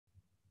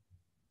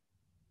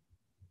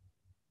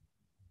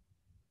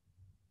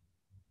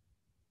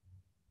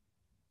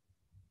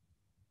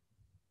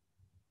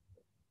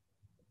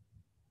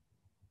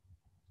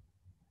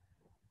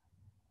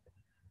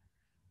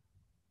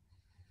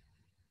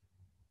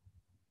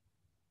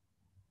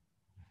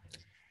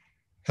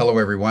Hello,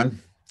 everyone.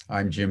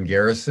 I'm Jim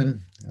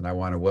Garrison, and I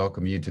want to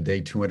welcome you to day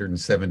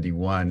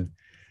 271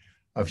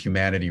 of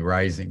Humanity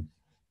Rising.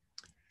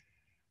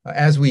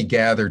 As we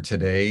gather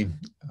today,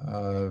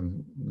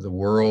 the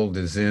world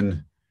is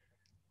in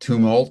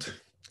tumult.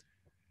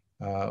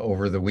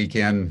 Over the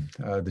weekend,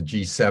 the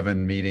G7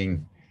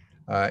 meeting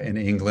in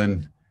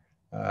England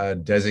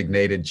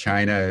designated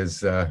China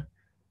as the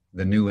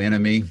new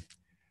enemy,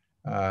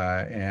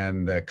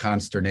 and the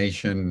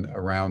consternation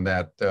around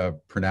that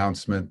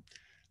pronouncement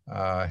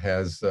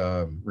has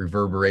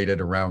reverberated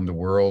around the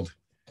world.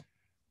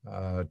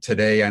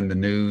 Today on the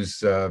news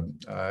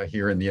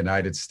here in the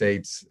United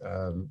States,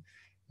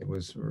 it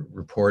was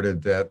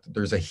reported that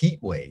there's a heat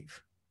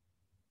wave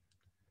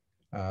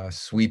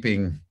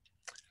sweeping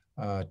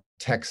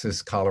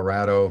Texas,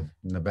 Colorado,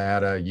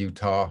 Nevada,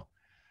 Utah,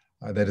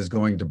 that is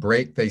going to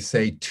break, they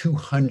say,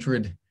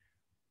 200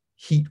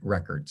 heat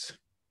records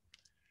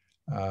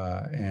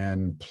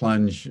and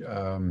plunge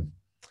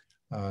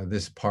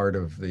this part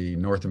of the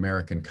North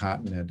American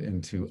continent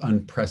into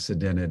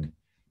unprecedented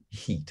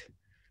heat,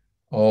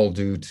 all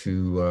due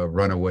to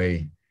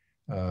runaway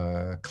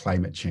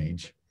climate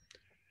change.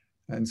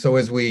 And so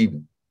as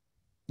we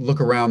look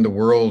around the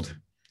world,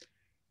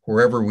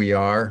 wherever we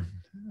are,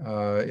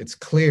 it's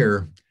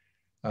clear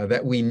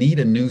that we need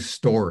a new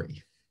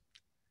story.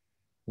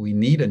 We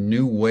need a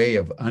new way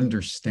of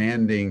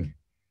understanding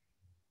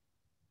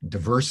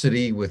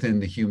diversity within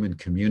the human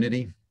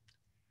community.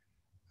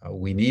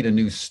 We need a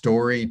new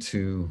story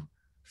to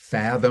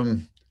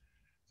fathom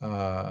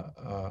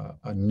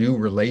a new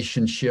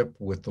relationship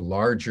with the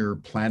larger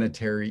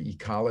planetary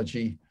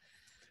ecology.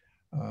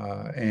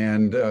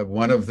 And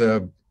one of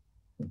the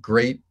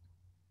great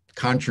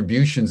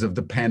contributions of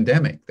the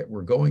pandemic that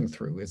we're going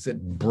through is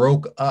it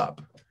broke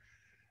up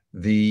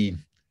the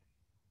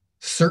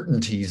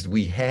certainties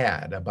we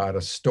had about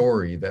a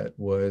story that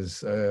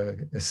was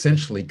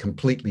essentially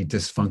completely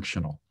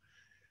dysfunctional,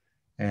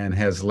 and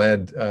has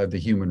led the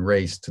human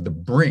race to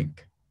the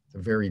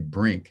very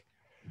brink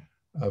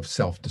of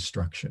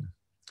self-destruction.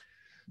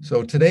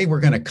 So today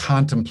we're going to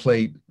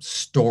contemplate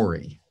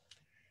story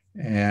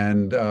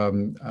and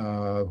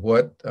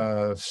what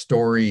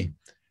story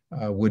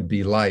would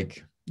be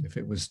like if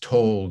it was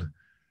told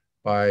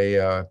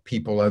by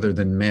people other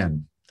than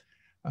men,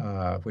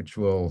 which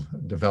we'll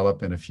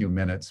develop in a few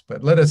minutes.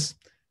 But let us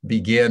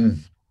begin,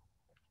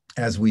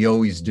 as we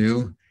always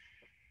do.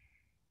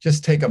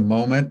 Just take a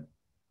moment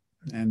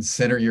and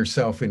center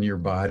yourself in your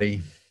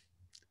body.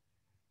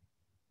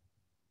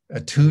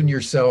 Attune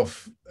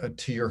yourself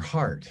to your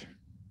heart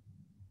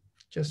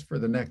just for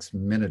the next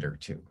minute or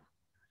two.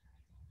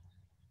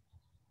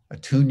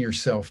 Attune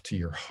yourself to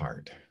your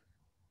heart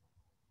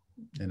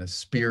in a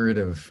spirit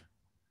of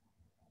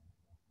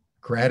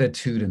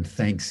gratitude and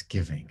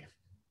thanksgiving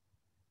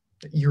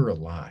that you're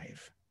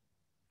alive.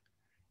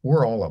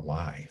 We're all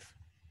alive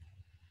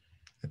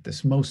at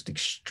this most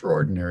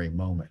extraordinary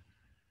moment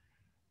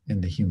in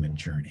the human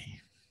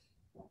journey.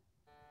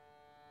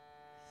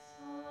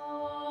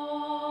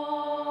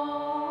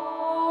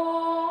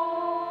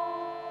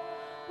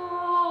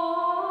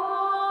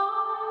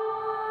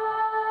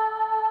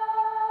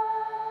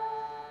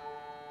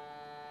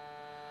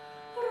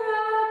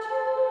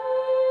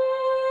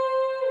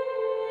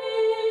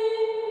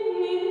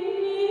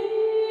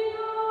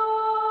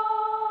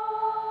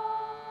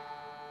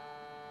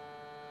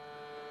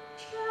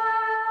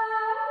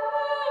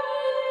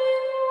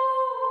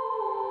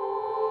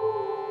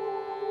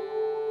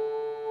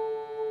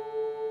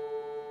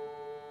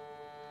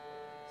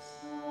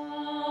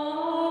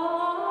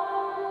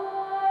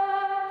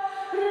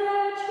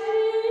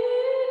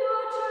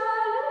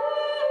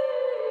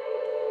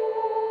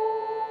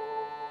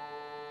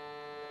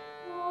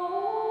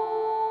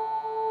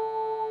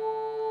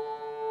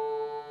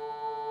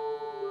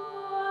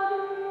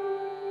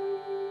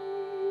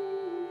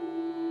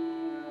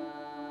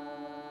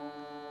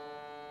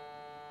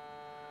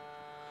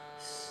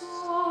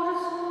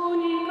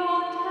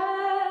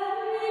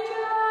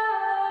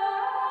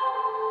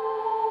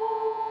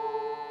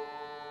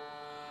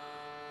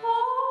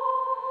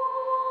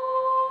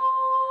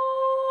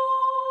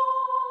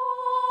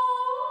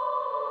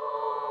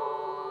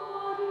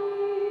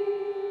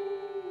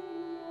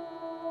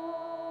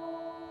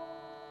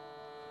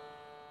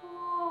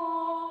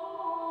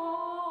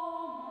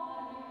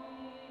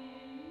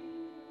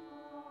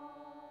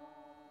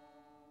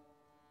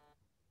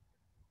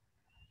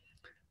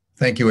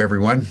 Thank you,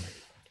 everyone.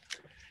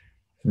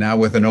 Now,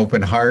 with an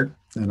open heart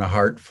and a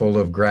heart full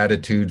of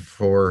gratitude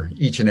for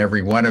each and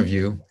every one of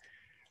you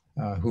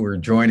who are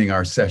joining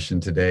our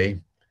session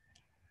today,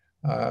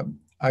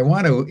 I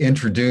want to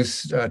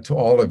introduce to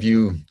all of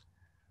you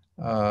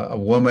a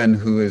woman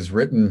who has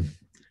written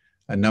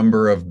a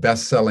number of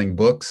best-selling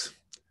books,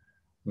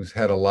 who's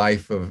had a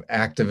life of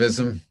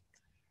activism,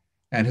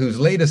 and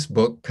whose latest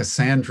book,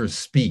 Cassandra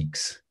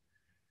Speaks,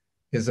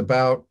 is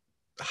about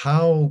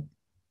how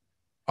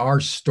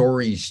our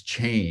stories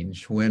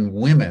change when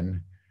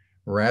women,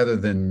 rather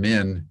than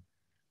men,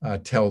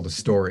 tell the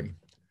story.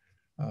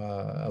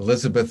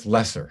 Elizabeth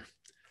Lesser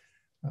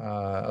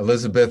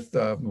Elizabeth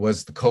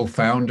was the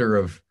co-founder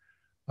of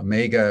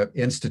Omega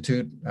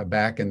Institute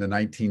back in the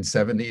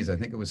 1970s. I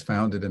think it was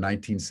founded in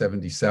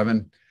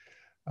 1977,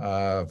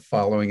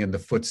 following in the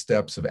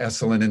footsteps of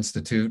Esalen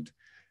Institute,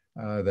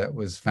 that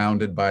was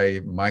founded by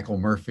Michael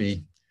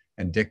Murphy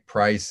and Dick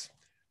Price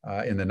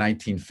in the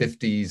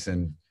 1950s.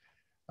 And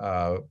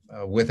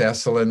with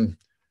Esalen,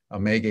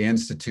 Omega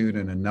Institute,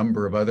 and a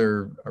number of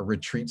other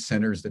retreat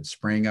centers that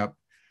sprang up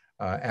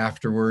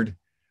afterward,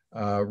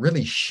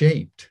 really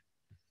shaped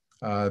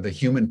the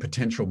human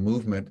potential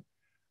movement,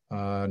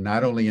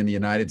 not only in the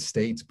United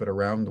States, but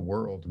around the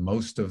world.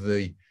 Most of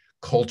the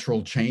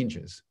cultural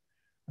changes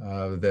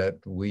that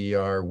we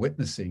are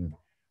witnessing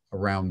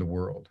around the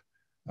world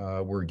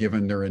were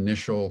given their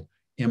initial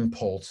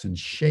impulse and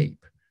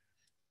shape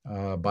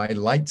by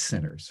light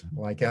centers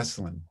like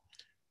Esalen,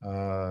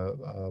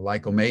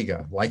 like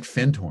Omega, like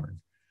Findhorn,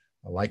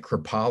 like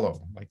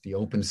Kripalu, like the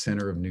Open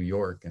Center of New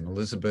York. And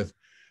Elizabeth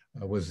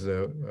was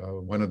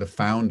one of the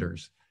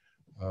founders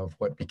of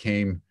what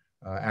became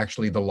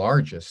actually the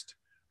largest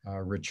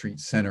retreat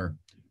center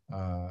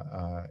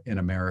in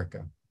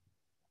America.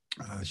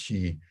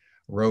 She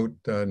wrote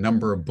a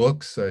number of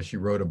books. She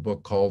wrote a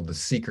book called The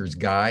Seeker's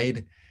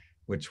Guide,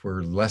 which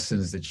were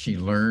lessons that she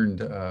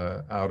learned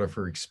out of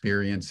her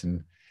experience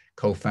in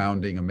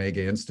co-founding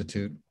Omega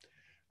Institute.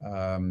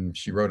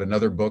 She wrote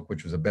another book,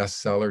 which was a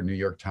bestseller, New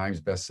York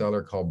Times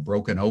bestseller, called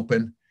Broken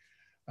Open,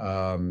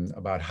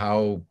 about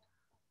how,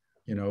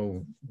 you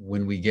know,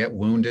 when we get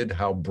wounded,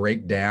 how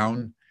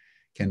breakdown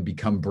can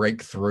become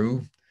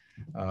breakthrough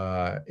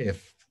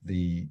if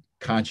the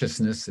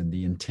consciousness and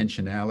the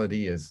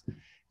intentionality is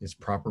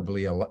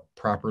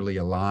properly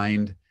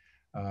aligned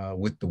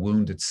with the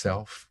wound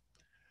itself.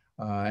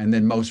 And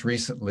then most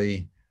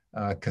recently,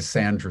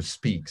 Cassandra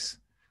Speaks,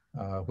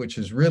 which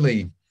is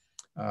really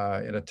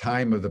at a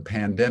time of the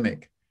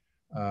pandemic,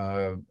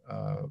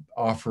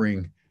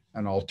 offering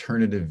an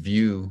alternative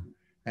view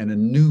and a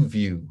new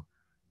view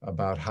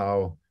about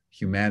how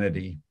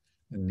humanity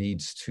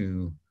needs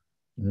to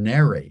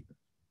narrate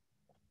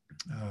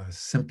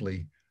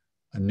simply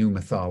a new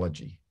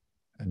mythology,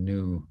 a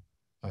new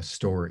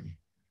story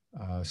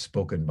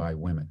spoken by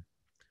women.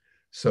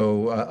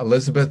 So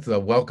Elizabeth,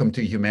 welcome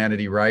to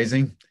Humanity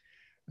Rising.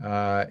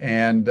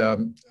 And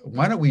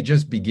why don't we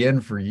just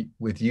begin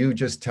with you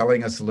just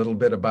telling us a little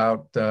bit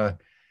about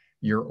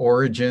your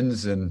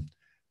origins and,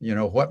 you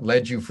know, what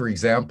led you, for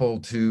example,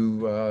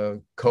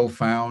 to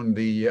co-found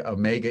the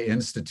Omega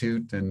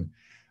Institute, and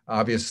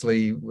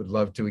obviously would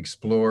love to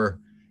explore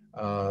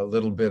a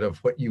little bit of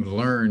what you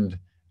learned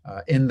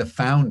in the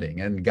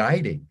founding and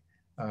guiding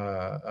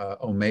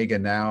Omega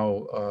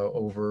now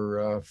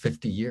over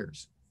 50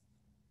 years.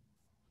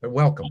 But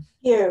welcome.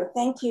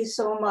 Thank you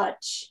so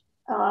much.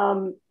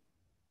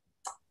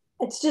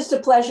 It's just a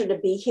pleasure to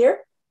be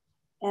here.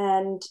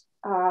 And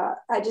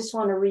I just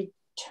want to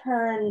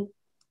return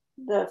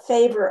the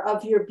favor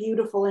of your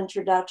beautiful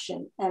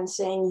introduction and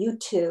saying you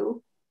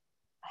two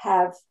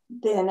have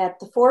been at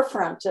the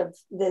forefront of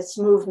this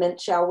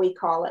movement, shall we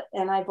call it.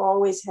 And I've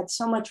always had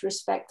so much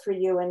respect for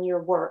you and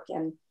your work,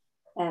 and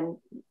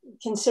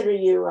consider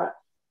you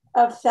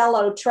a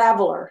fellow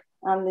traveler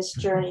on this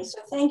journey. So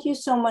thank you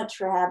so much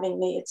for having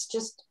me. It's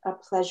just a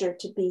pleasure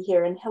to be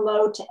here. And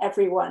hello to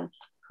everyone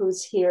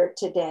who's here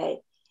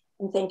today.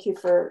 And thank you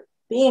for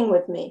being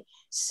with me.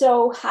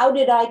 So how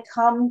did I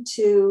come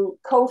to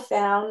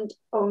co-found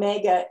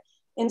Omega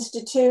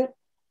Institute?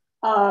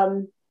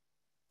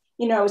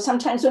 You know,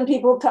 sometimes when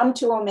people come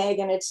to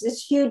Omega and it's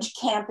this huge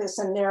campus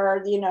and there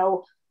are, you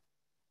know,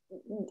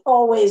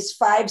 always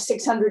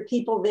 500-600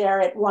 people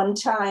there at one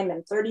time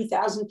and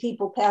 30,000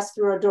 people pass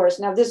through our doors.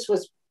 Now this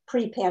was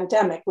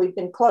pre-pandemic. We've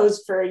been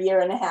closed for a year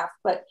and a half,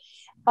 but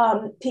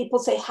people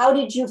say, how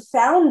did you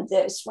found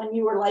this when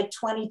you were like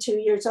 22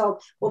 years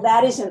old? Well,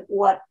 that isn't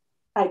what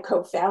I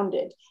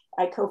co-founded.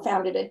 I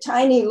co-founded a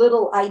tiny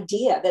little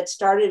idea that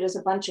started as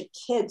a bunch of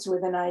kids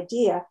with an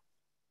idea.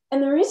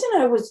 And the reason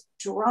I was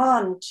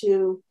drawn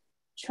to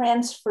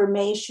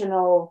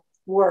transformational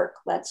work,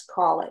 let's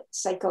call it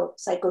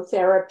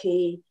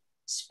psychotherapy,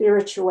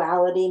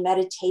 spirituality,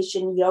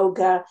 meditation,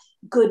 yoga,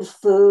 good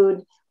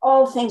food,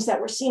 all things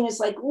that were seen as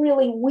like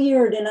really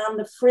weird and on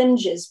the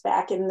fringes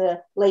back in the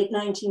late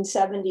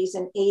 1970s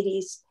and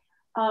 80s,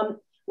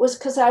 was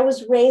because I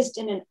was raised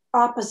in an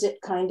opposite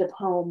kind of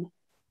home.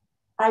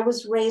 I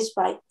was raised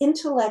by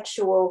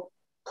intellectual,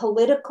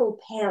 political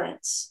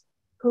parents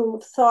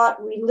who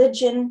thought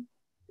religion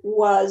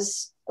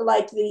was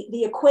like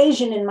the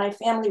equation in my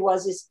family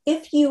is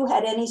if you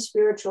had any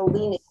spiritual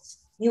leanings,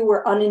 you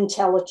were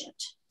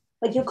unintelligent.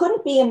 Like you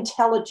couldn't be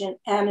intelligent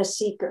and a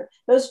seeker.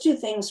 Those two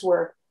things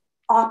were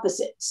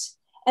opposites.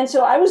 And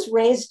so I was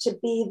raised to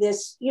be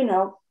this, you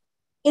know,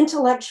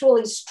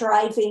 intellectually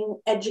striving,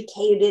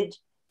 educated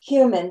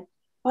human.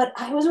 But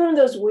I was one of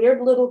those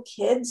weird little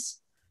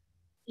kids.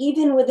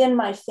 Even within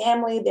my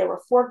family, there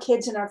were 4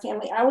 kids in our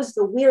family. I was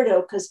the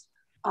weirdo because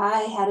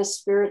I had a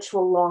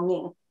spiritual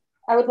longing.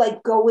 I would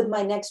like go with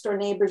my next door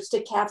neighbors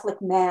to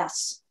Catholic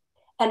mass.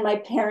 And my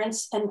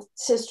parents and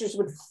sisters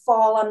would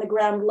fall on the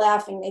ground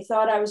laughing. They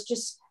thought I was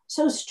just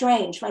so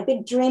strange. My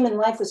big dream in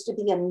life was to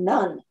be a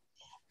nun.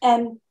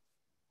 And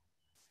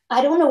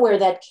I don't know where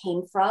that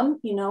came from,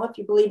 you know, if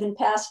you believe in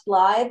past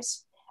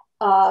lives,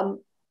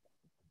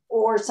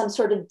 or some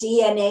sort of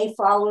DNA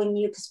following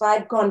you, because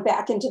I've gone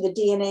back into the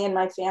DNA in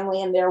my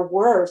family and there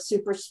were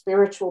super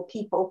spiritual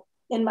people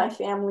in my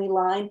family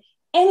line.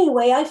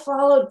 Anyway, I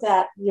followed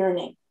that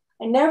yearning.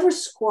 I never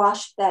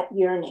squashed that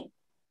yearning,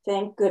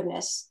 thank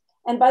goodness.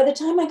 And by the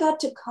time I got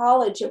to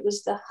college, it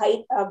was the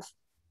height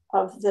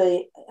of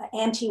the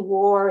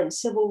anti-war and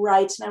civil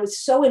rights. And I was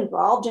so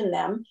involved in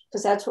them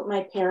because that's what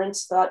my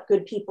parents thought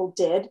good people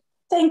did.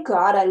 Thank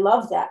God, I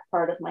love that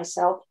part of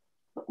myself.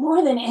 But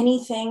more than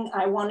anything,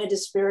 I wanted a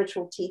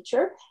spiritual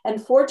teacher. And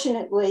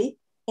fortunately,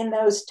 in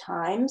those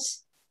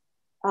times,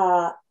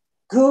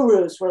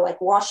 gurus were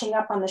like washing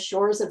up on the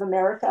shores of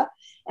America.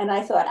 And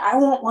I thought, I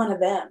want one of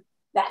them.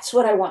 That's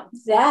what I want.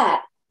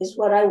 That is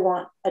what I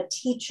want. A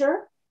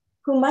teacher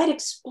who might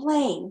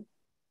explain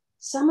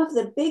some of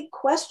the big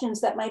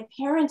questions that my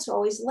parents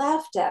always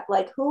laughed at,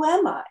 like, who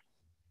am I?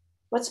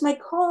 What's my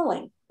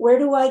calling? Where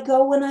do I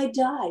go when I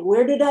die?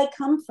 Where did I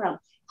come from?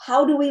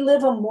 How do we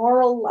live a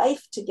moral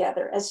life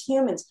together as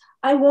humans?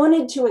 I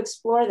wanted to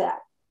explore that.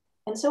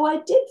 And so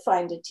I did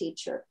find a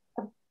teacher,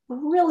 a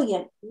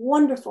brilliant,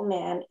 wonderful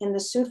man in the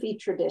Sufi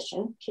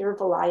tradition, Pir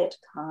Vilayat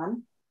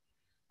Khan,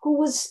 who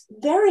was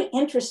very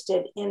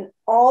interested in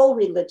all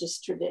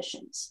religious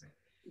traditions,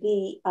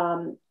 the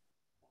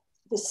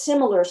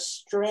similar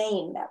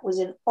strain that was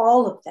in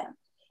all of them.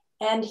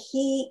 And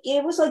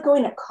it was like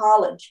going to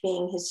college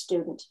being his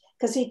student,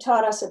 because he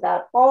taught us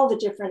about all the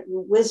different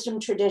wisdom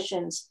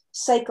traditions,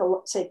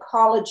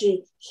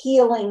 psychology,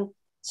 healing,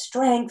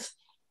 strength.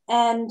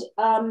 And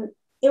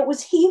it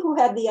was he who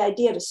had the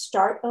idea to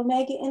start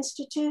Omega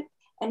Institute.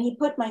 And he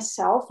put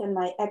myself and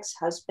my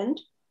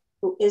ex-husband,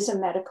 who is a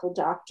medical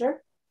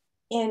doctor,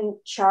 in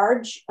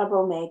charge of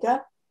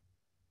Omega.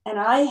 And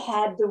I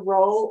had the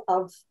role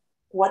of,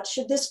 what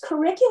should this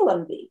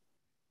curriculum be?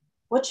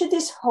 What should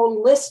this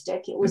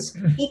holistic,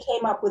 he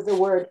came up with the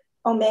word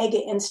Omega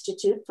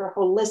Institute for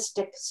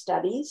Holistic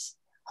Studies,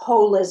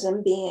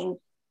 holism being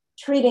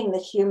treating the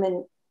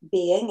human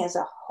being as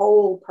a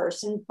whole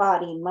person,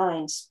 body,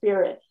 mind,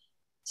 spirit,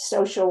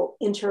 social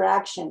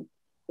interaction,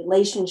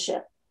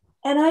 relationship.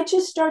 And I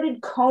just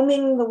started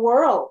combing the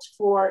world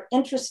for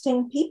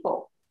interesting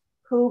people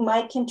who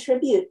might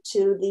contribute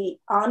to the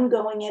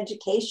ongoing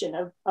education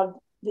of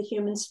the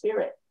human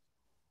spirit.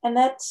 And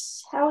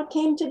that's how it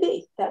came to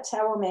be. That's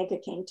how Omega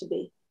came to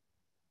be.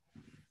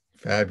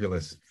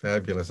 Fabulous,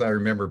 fabulous. I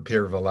remember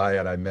Pir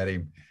Vilayat. I met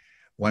him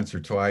once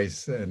or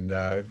twice, and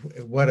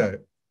what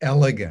a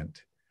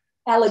elegant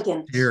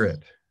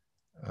spirit.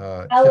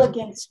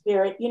 Elegant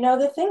spirit. You know,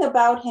 the thing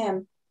about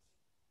him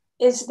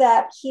is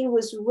that he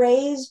was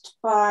raised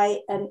by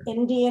an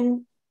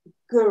Indian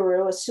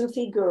guru, a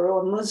Sufi guru,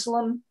 a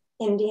Muslim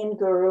Indian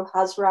guru,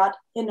 Hazrat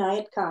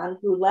Inayat Khan,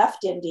 who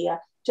left India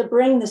to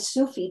bring the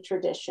Sufi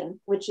tradition,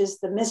 which is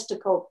the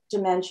mystical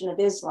dimension of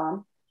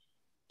Islam,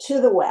 to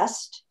the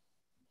West.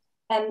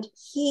 And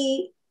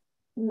he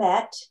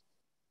met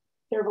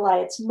Pir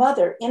Vilayat's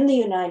mother in the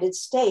United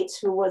States,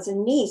 who was a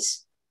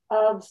niece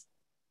of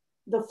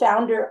the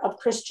founder of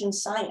Christian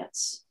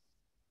Science.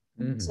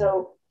 Mm-hmm.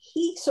 So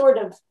he sort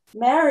of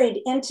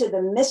married into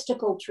the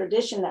mystical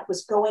tradition that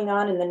was going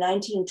on in the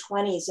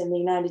 1920s in the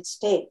United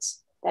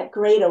States, that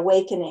great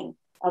awakening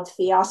of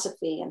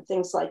theosophy and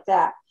things like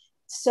that.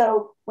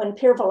 So when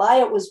Pir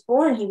Vilayat was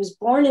born, he was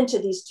born into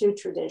these two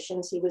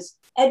traditions. He was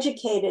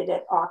educated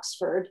at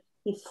Oxford.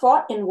 He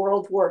fought in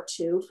World War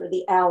II for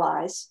the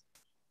Allies.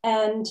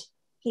 And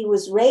he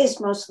was raised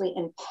mostly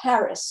in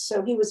Paris.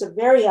 So he was a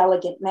very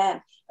elegant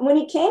man. And when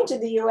he came to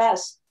the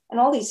US, and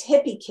all these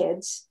hippie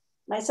kids,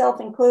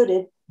 myself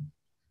included,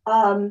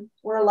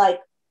 were like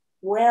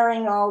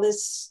wearing all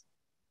this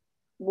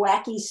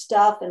wacky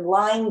stuff and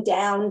lying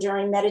down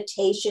during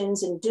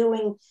meditations and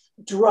doing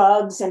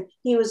drugs. And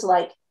he was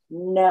like,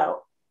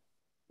 no,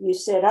 you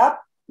sit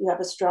up, you have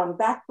a strong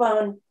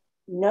backbone,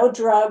 no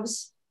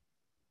drugs,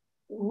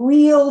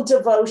 real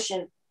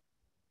devotion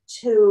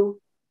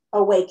to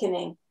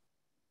awakening.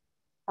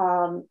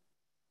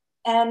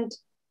 And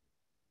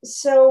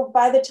so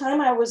by the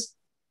time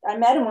I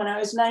met him when I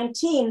was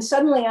 19,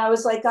 suddenly I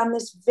was like on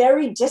this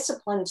very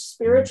disciplined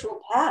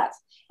spiritual path.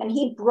 And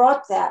he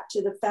brought that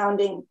to the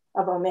founding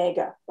of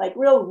Omega, like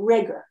real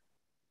rigor.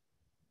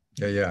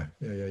 Yeah.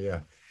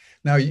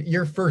 Now,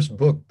 your first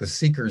book, The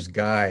Seeker's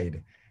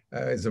Guide,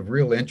 is of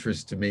real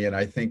interest to me, and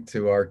I think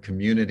to our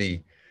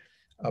community,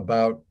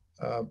 about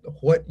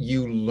what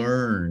you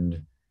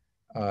learned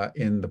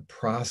in the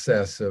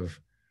process of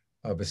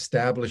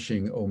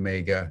establishing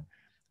Omega.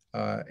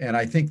 And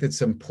I think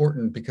that's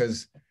important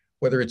because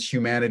whether it's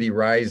Humanity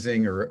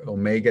Rising or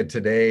Omega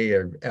Today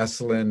or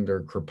Esalen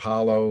or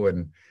Kripalu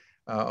and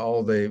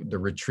all the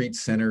retreat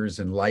centers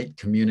and light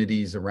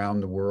communities around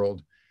the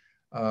world,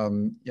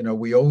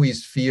 we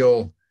always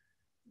feel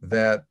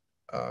that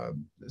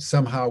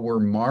somehow we're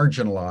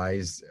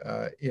marginalized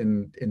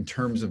in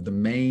terms of the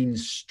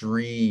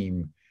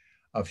mainstream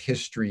of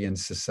history and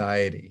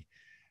society.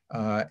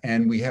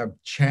 And we have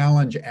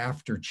challenge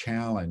after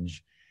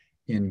challenge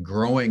in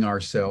growing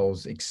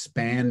ourselves,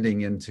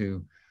 expanding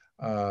into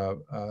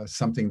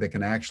something that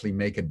can actually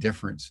make a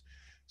difference.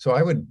 So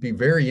I would be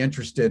very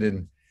interested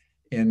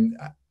in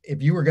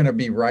if you were going to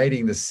be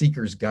writing the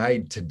Seeker's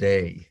Guide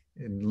today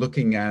and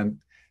looking at,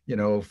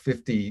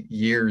 50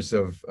 years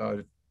of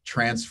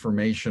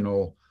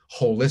transformational,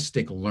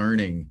 holistic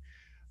learning,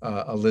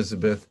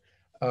 Elizabeth,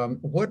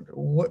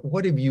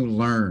 what have you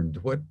learned?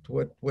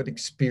 What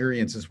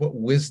experiences, what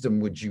wisdom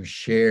would you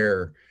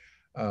share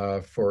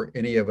for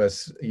any of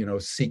us,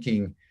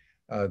 seeking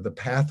the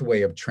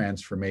pathway of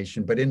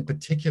transformation, but in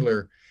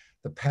particular,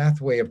 the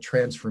pathway of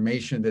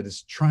transformation that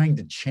is trying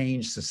to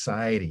change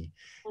society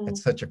at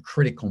such a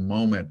critical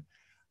moment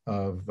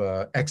of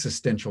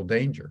existential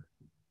danger?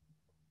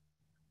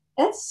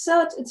 It's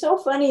so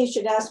funny you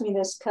should ask me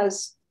this,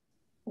 because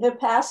the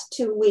past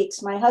 2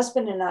 weeks, my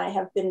husband and I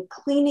have been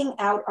cleaning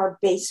out our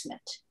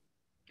basement.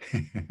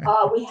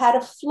 We had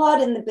a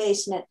flood in the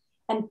basement,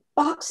 and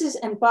boxes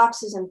and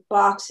boxes and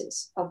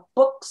boxes of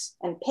books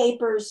and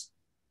papers,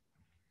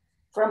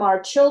 from our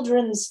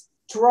children's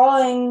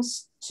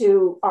drawings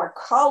to our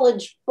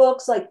college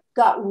books,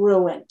 got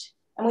ruined.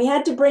 And we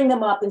had to bring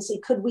them up and see,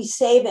 could we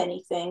save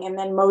anything? And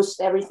then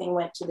most everything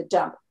went to the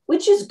dump,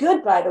 which is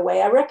good, by the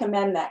way. I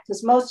recommend that,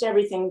 because most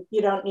everything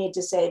you don't need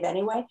to save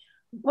anyway.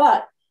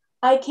 But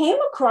I came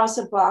across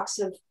a box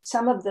of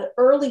some of the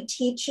early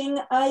teaching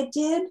I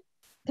did,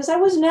 because I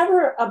was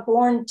never a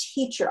born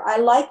teacher. I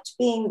liked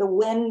being the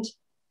wind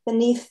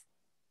beneath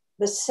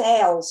the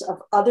sails of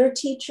other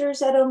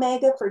teachers at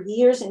Omega for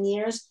years and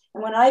years.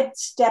 And when I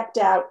stepped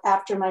out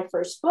after my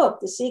first book,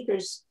 The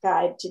Seeker's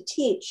Guide, to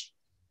teach,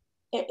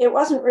 it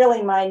wasn't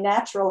really my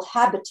natural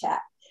habitat,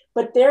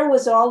 but there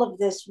was all of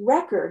this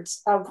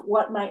records of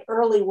what my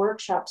early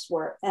workshops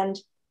were. And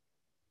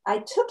I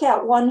took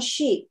out one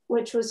sheet,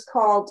 which was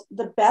called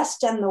The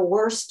Best and the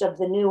Worst of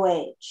the New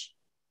Age.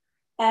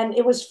 And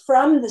it was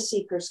from The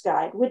Seeker's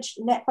Guide, which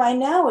by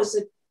now is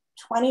a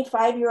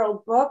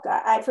 25-year-old book.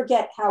 I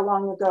forget how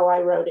long ago I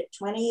wrote it,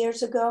 20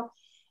 years ago.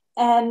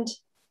 And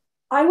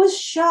I was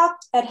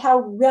shocked at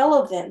how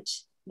relevant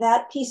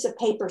that piece of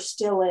paper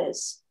still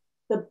is.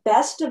 The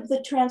best of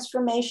the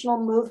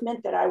transformational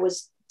movement that I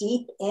was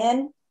deep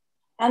in,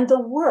 and the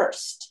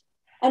worst.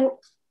 And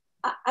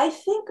I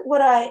think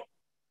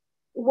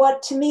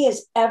what to me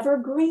is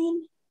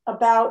evergreen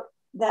about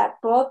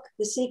that book,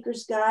 The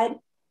Seeker's Guide,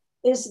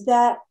 is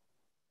that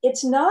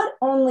it's not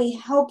only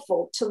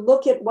helpful to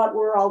look at what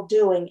we're all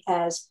doing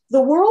as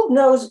the world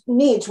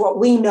needs what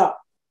we know.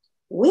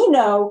 We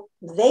know,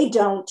 they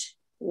don't.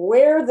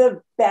 We're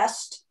the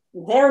best.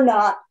 They're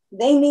not.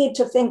 They need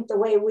to think the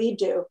way we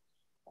do.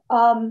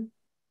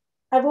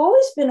 I've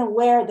always been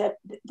aware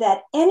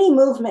that any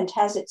movement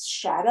has its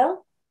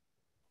shadow.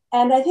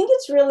 And I think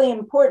it's really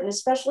important,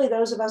 especially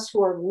those of us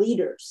who are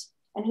leaders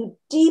and who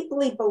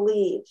deeply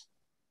believe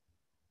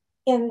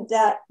in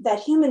that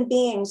human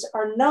beings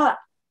are not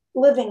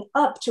living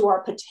up to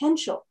our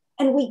potential.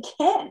 And we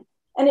can,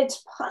 and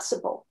it's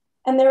possible.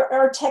 And there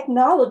are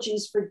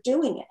technologies for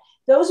doing it.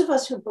 Those of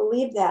us who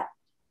believe that,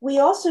 we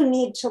also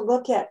need to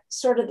look at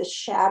sort of the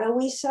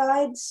shadowy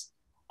sides.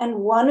 And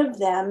one of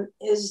them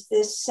is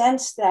this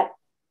sense that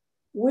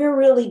we're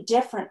really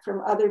different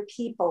from other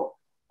people.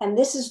 And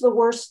this is the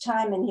worst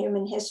time in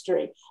human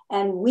history.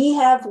 And we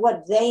have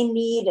what they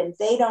need and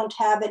they don't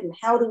have it. And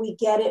how do we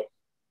get it?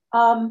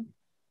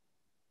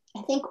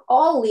 I think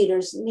all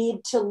leaders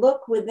need to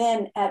look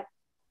within at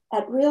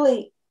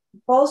really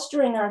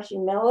bolstering our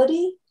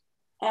humility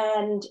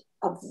and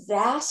a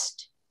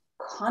vast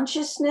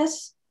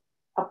consciousness,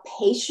 a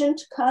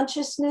patient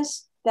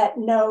consciousness that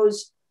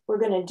knows we're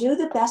going to do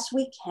the best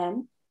we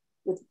can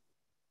with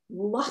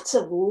lots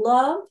of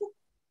love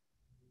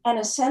and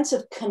a sense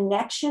of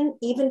connection,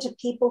 even to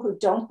people who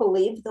don't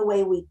believe the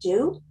way we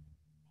do.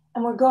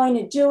 And we're going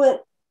to do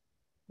it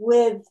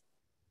with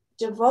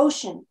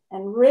devotion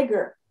and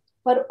rigor,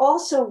 but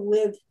also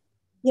with,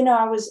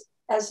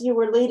 as you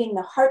were leading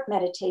the heart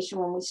meditation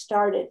when we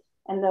started,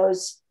 and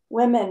those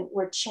women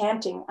were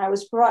chanting, I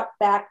was brought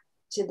back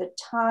to the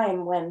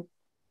time when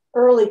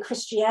early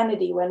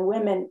Christianity, when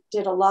women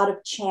did a lot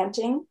of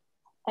chanting.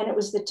 And it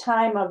was the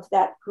time of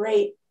that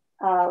great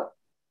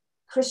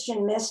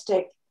Christian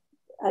mystic,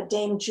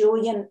 Dame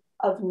Julian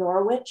of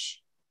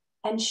Norwich.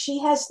 And she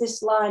has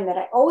this line that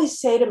I always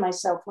say to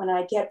myself when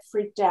I get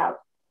freaked out: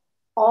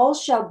 all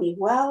shall be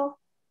well,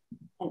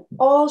 and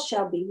all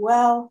shall be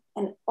well,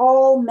 and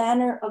all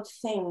manner of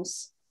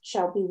things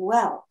shall be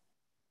well.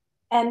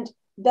 And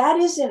that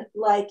isn't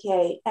like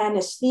a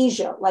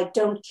anesthesia, like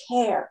don't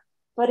care,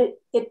 but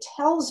it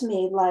tells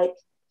me like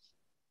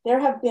there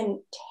have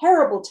been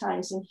terrible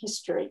times in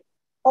history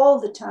all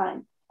the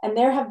time, and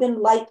there have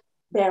been light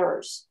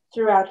bearers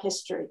throughout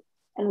history.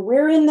 And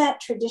we're in that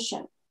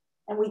tradition,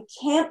 and we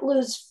can't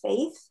lose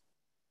faith.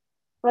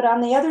 But on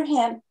the other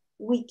hand,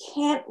 we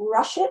can't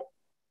rush it,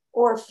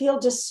 or feel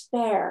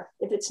despair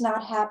if it's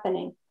not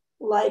happening.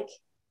 Like,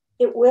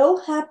 it will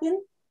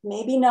happen,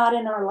 maybe not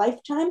in our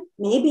lifetime,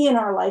 maybe in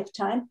our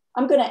lifetime.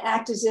 I'm going to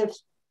act as if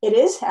it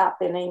is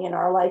happening in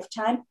our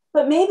lifetime,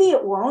 but maybe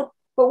it won't.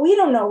 But we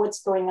don't know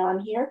what's going on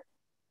here.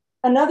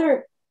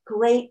 Another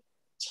great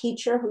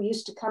teacher who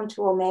used to come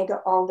to Omega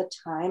all the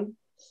time,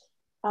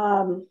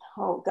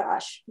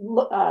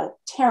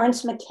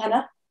 Terence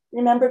McKenna.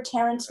 Remember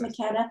Terence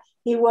McKenna?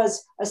 He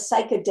was a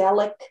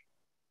psychedelic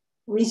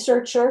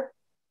researcher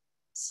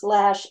 /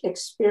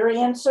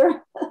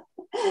 experiencer,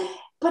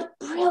 but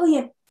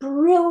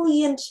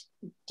brilliant,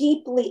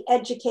 deeply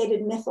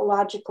educated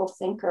mythological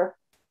thinker.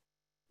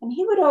 And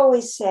he would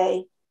always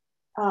say,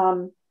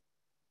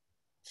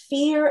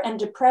 fear and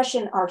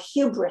depression are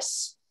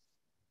hubris.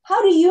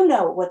 How do you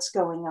know what's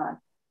going on?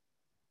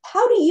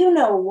 How do you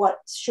know what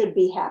should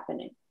be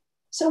happening?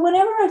 So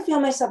whenever I feel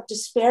myself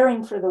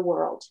despairing for the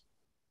world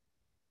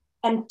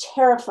and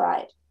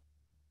terrified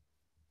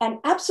and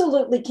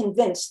absolutely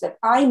convinced that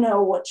I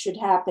know what should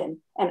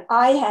happen and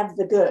I have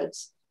the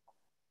goods,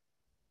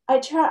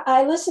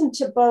 I listen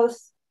to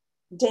both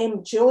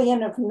Dame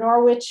Julian of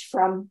Norwich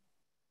from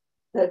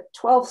the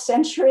 12th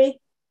century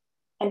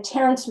and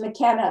Terence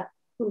McKenna,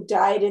 who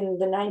died in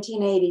the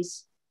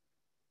 1980s,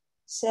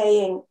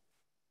 saying,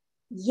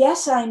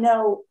 yes, I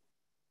know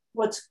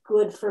what's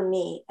good for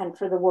me and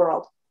for the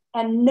world.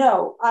 And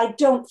no, I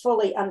don't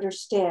fully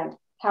understand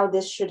how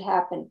this should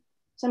happen.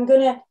 So I'm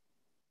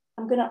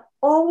gonna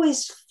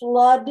always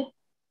flood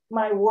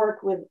my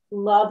work with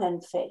love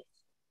and faith.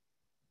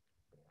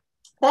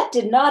 That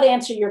did not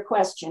answer your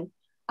question.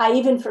 I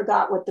even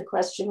forgot what the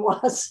question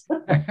was.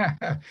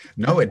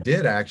 No, it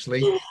did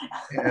actually.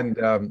 And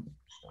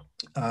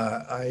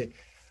I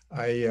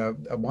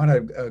want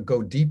to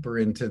go deeper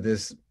into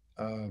this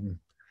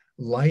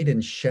light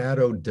and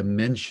shadow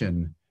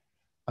dimension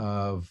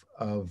of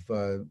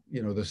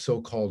the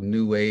so-called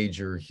New Age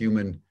or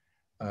human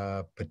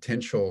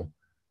potential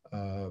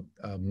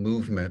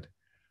movement,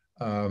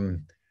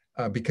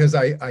 because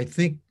I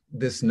think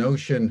this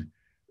notion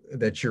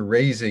that you're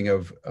raising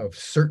of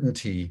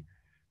certainty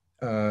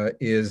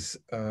is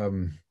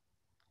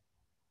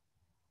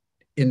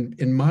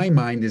in my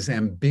mind is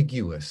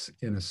ambiguous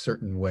in a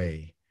certain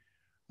way.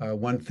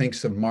 One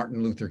thinks of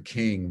Martin Luther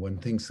King, one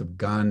thinks of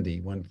Gandhi,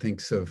 one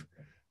thinks of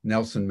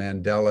Nelson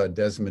Mandela,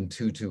 Desmond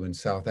Tutu in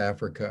South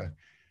Africa.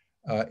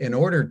 In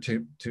order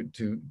to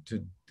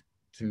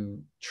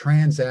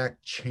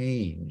transact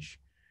change,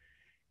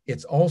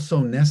 it's also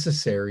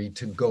necessary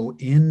to go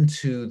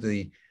into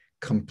the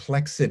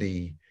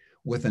complexity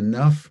with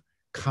enough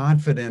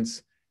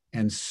confidence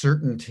and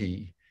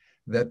certainty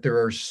that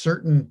there are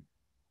certain,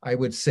 I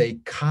would say,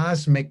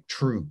 cosmic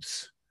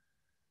truths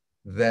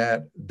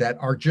that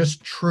are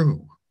just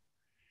true.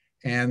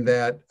 And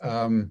that,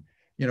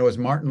 as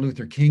Martin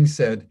Luther King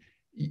said,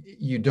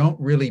 you don't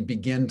really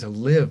begin to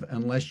live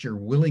unless you're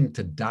willing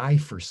to die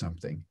for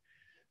something.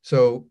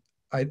 So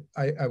I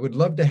would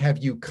love to have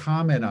you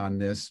comment on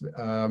this,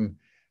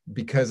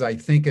 because I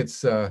think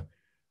it's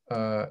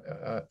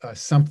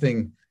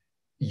something,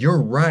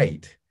 you're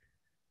right,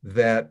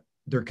 that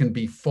there can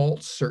be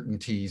false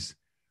certainties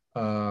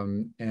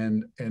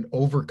and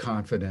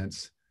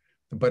overconfidence.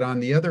 But on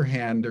the other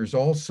hand, there's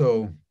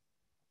also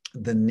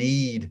the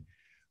need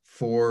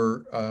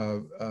for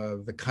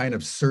the kind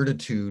of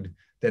certitude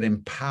that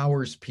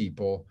empowers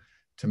people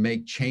to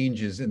make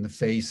changes in the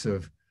face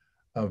of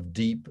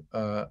deep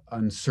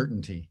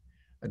uncertainty.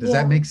 Does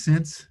that make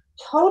sense?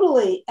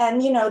 Totally.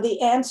 And,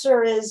 the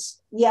answer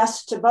is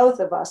yes to both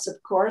of us,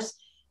 of course.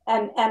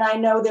 And I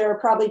know there are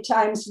probably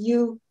times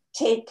you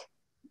take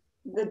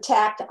the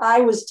tact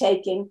I was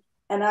taking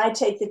and I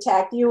take the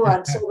tact you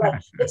on. So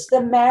it's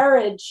the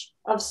marriage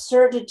of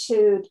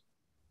certitude,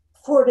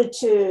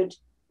 fortitude,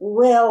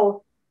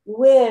 will,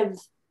 with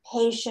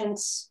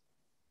patience,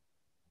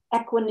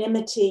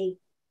 equanimity,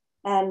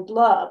 and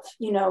love.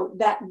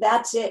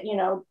 That's it.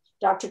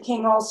 Dr.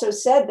 King also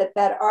said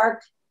that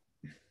arc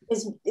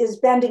is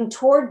bending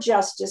toward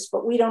justice,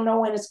 but we don't know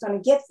when it's going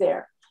to get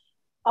there.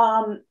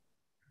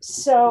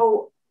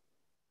 So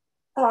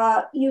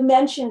you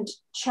mentioned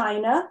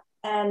China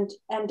and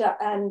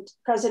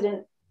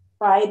President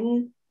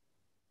Biden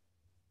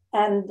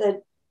and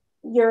the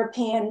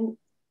European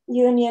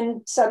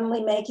Union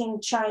suddenly making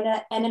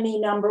China enemy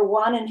number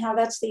one, and how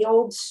that's the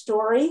old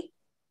story.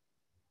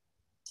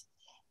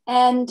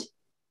 And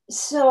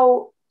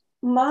so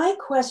my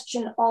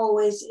question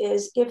always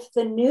is, if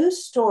the new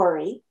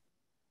story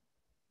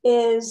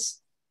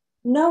is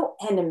no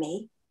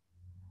enemy,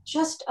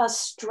 just us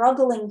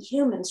struggling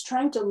humans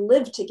trying to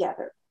live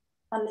together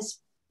on this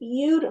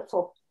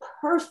beautiful,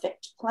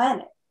 perfect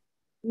planet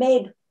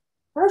made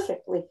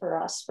perfectly for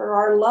us, for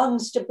our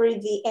lungs to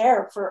breathe the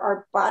air, for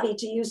our body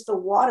to use the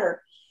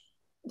water,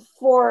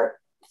 for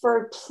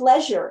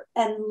pleasure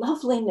and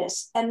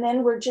loveliness. And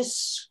then we're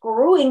just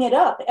screwing it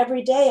up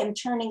every day and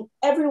turning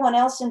everyone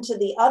else into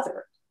the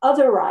other,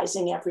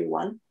 otherizing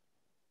everyone.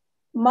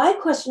 My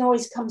question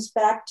always comes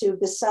back to,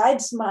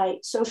 besides my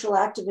social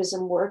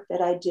activism work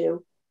that I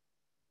do,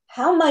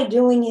 how am I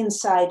doing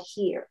inside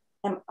here?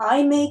 Am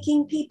I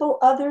making people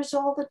others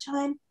all the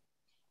time?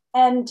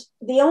 And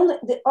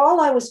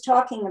all I was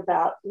talking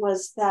about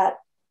was that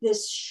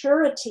this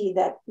surety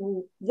that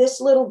this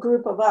little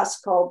group of us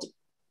called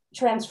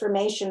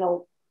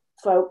transformational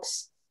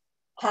folks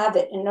have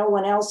it and no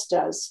one else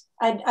does.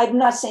 I'm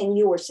not saying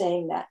you were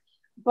saying that,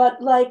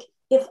 but like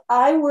if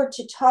I were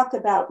to talk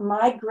about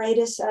my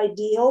greatest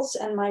ideals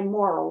and my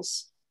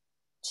morals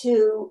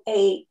to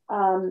a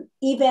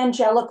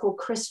evangelical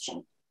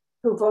Christian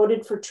who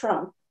voted for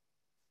Trump,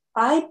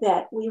 I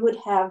bet we would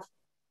have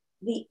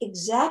the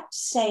exact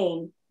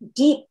same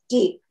deep,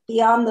 deep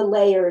beyond the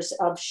layers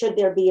of should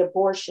there be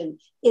abortion,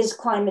 is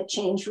climate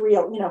change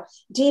real,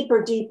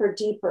 deeper, deeper,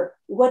 deeper.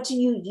 What do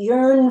you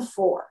yearn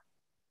for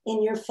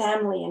in your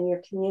family and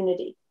your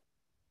community?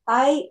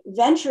 I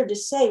venture to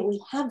say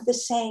we have the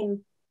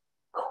same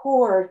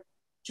core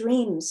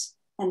dreams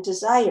and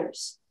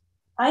desires.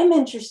 I'm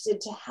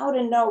interested to how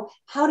to know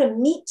how to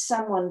meet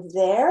someone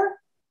there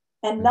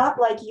and not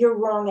like you're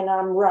wrong and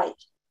I'm right.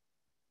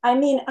 I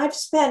mean, I've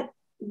spent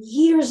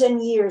years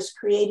and years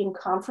creating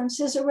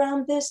conferences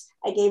around this.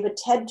 I gave a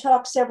TED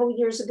talk several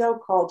years ago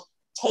called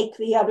Take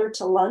the Other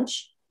to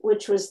Lunch,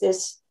 which was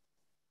this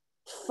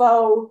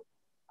faux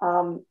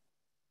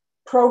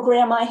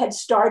program I had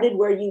started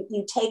where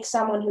you take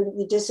someone who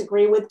you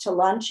disagree with to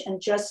lunch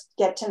and just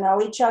get to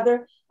know each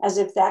other as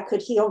if that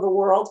could heal the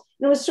world.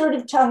 And it was sort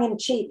of tongue in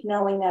cheek,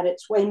 knowing that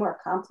it's way more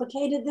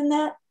complicated than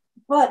that,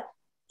 but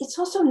it's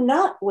also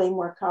not way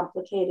more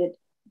complicated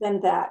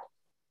than that.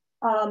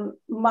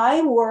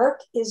 My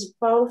work is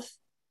both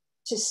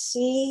to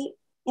see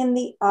in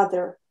the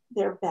other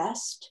their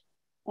best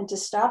and to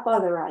stop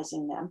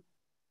otherizing them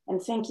and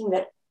thinking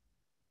that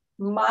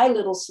my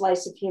little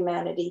slice of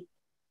humanity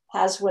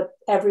has what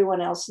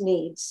everyone else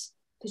needs.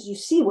 Because you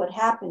see what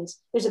happens.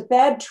 There's a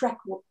bad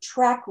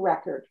track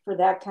record for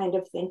that kind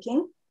of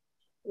thinking,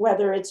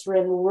 whether it's in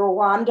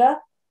Rwanda,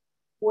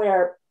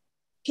 where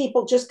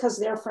people, just because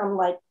they're from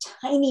like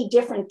tiny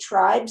different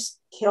tribes,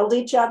 killed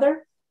each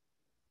other,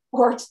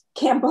 or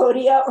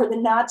Cambodia or the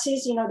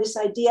Nazis, this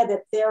idea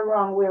that they're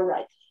wrong, we're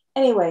right.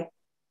 Anyway,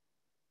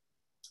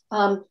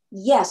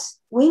 yes,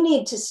 we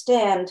need to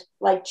stand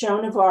like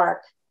Joan of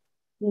Arc,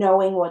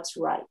 knowing what's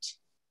right,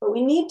 but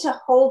we need to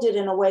hold it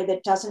in a way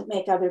that doesn't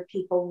make other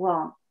people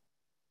wrong.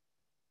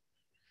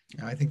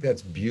 I think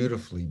that's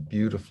beautifully,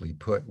 beautifully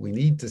put. We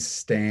need to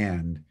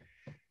stand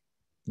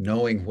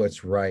knowing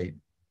what's right,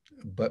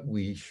 but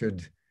we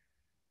should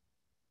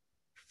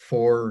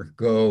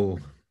forego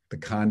the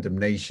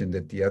condemnation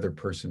that the other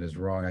person is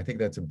wrong. I think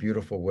that's a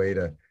beautiful way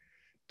to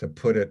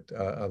put it,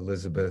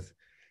 Elizabeth.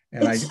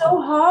 And it's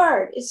so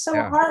hard. It's so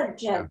hard,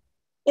 Jim.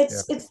 Yeah.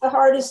 It's the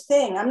hardest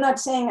thing. I'm not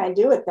saying I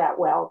do it that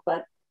well,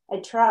 but I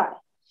try.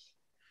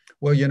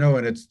 Well,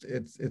 and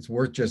it's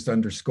worth just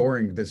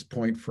underscoring this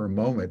point for a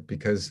moment,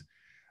 because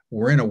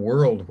we're in a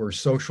world where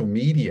social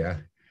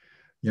media,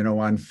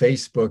 on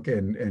Facebook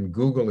and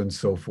Google and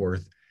so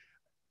forth,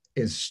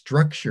 is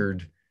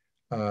structured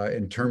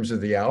in terms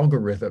of the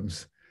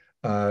algorithms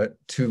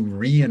to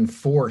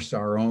reinforce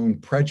our own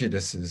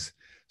prejudices.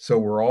 So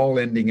we're all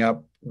ending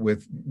up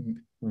with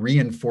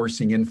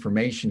reinforcing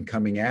information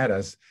coming at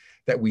us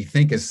that we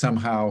think is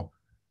somehow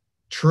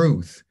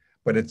truth,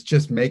 but it's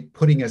just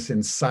putting us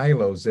in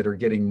silos that are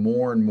getting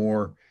more and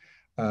more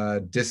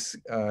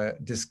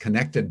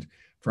disconnected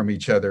from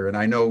each other. And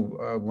I know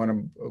one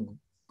of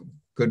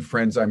good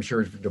friends, I'm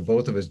sure to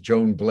both of us,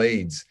 Joan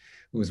Blades,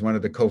 who was one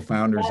of the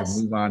co-founders of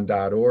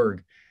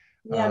MoveOn.org.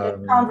 Yeah,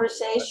 the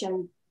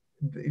conversation.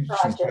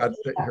 She's got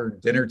her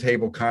dinner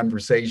table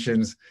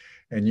conversations,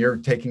 and you're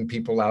taking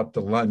people out to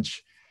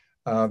lunch.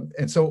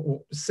 And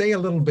so say a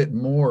little bit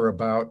more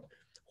about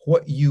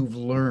what you've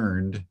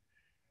learned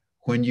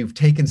when you've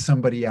taken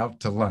somebody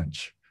out to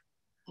lunch.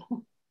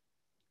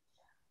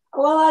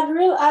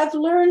 Well, I've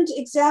learned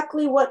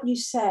exactly what you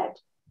said,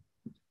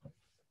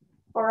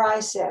 or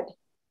I said,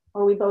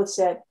 or we both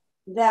said,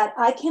 that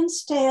I can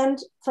stand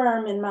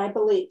firm in my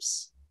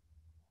beliefs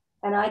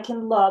and I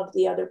can love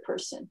the other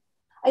person.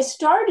 I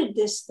started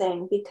this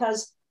thing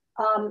because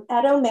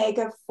at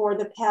Omega for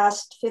the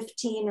past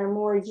 15 or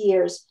more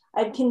years,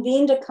 I've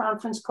convened a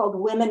conference called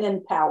Women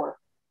in Power.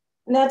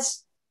 And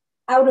that's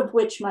out of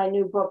which my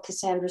new book,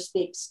 Cassandra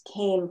Speaks,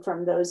 came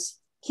from those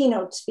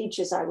keynote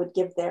speeches I would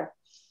give there.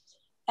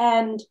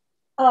 And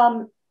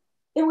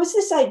it was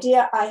this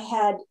idea I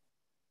had,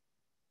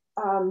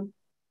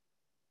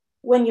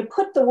 when you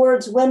put the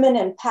words women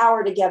and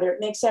power together, it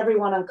makes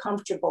everyone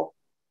uncomfortable,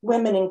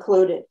 women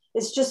included.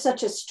 It's just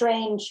such a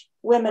strange,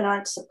 women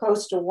aren't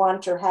supposed to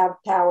want or have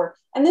power.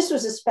 And this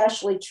was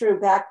especially true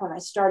back when I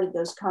started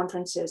those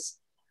conferences.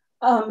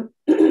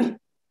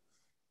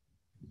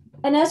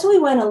 And as we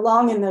went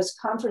along in those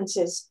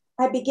conferences,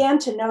 I began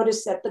to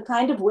notice that the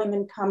kind of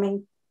women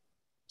coming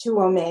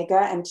to Omega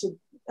and to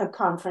a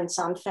conference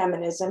on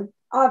feminism,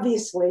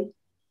 obviously,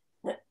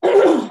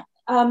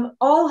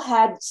 all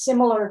had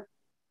similar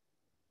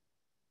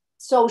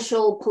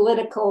social,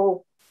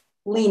 political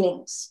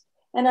leanings.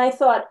 And I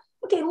thought,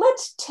 okay,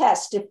 let's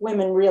test if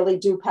women really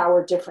do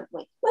power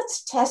differently.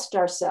 Let's test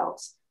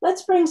ourselves.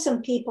 let's bring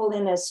some people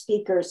in as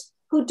speakers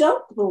who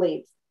don't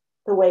believe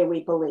the way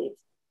we believe.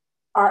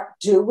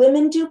 Do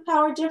women do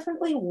power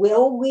differently?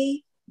 Will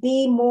we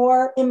be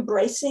more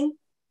embracing?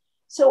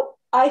 So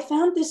I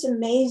found this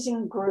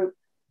amazing group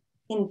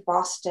in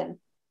Boston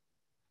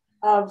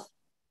of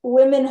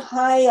women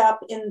high up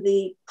in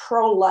the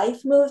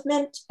pro-life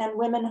movement and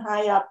women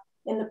high up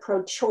in the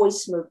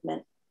pro-choice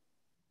movement.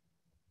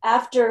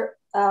 After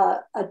a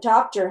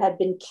doctor had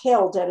been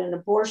killed at an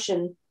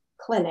abortion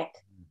clinic,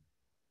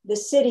 the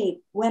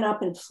city went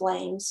up in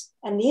flames,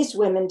 and these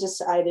women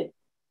decided,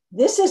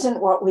 this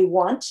isn't what we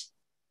want.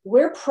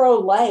 We're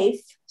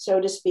pro-life, so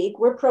to speak.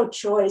 We're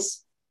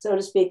pro-choice, so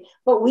to speak,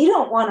 but we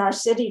don't want our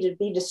city to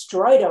be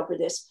destroyed over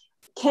this.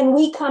 Can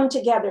we come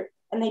together?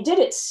 And they did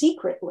it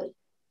secretly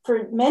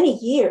for many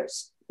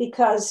years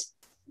because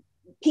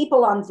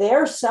people on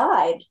their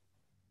side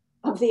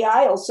of the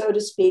aisle, so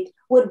to speak,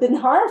 would have been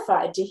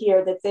horrified to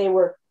hear that they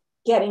were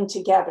getting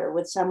together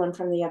with someone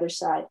from the other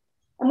side.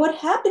 And what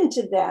happened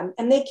to them,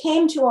 and they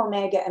came to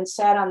Omega and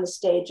sat on the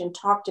stage and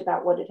talked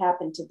about what had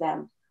happened to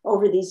them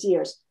over these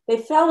years. They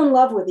fell in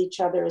love with each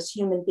other as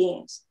human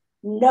beings.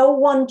 No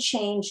one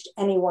changed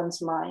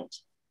anyone's mind.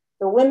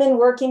 The women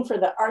working for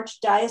the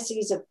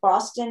Archdiocese of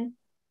Boston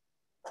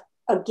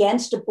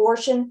against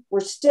abortion were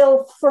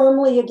still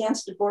firmly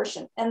against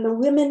abortion. And the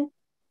women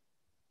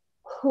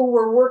who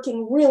were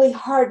working really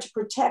hard to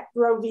protect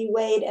Roe v.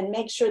 Wade and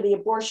make sure the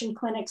abortion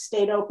clinics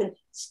stayed open,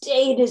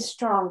 stayed as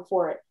strong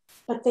for it.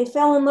 But they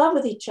fell in love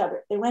with each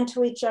other. They went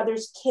to each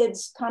other's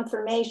kids'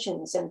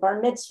 confirmations and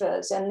bar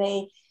mitzvahs, and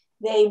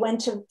they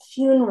went to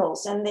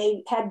funerals, and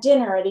they had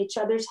dinner at each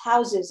other's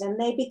houses, and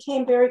they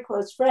became very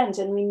close friends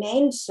and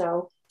remained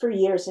so for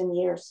years and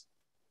years.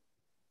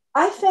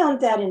 I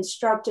found that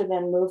instructive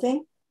and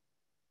moving.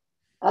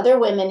 Other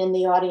women in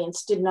the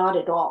audience did not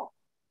at all.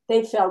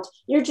 They felt,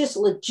 you're just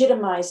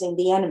legitimizing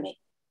the enemy.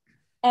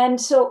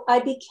 And so I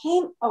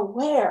became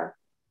aware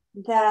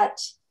that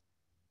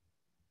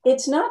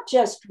it's not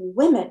just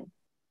women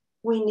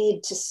we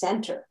need to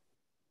center.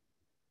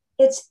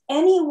 It's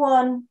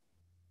anyone,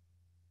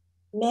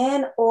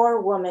 man or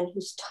woman,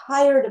 who's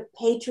tired of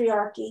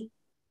patriarchy.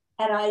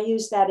 And I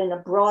use that in a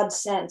broad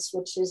sense,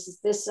 which is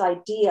this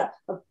idea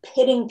of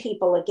pitting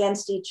people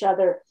against each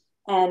other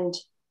and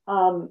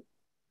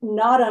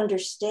not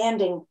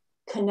understanding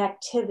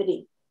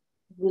connectivity,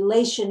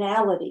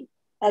 relationality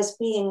as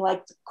being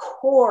like the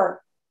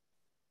core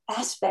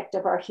aspect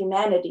of our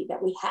humanity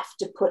that we have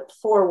to put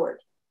forward.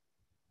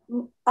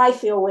 I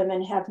feel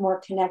women have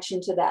more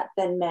connection to that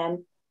than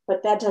men,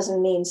 but that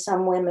doesn't mean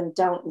some women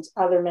don't and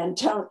other men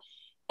don't.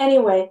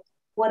 Anyway,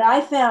 what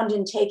I found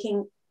in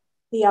taking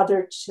the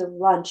other to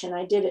lunch, and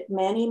I did it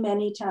many,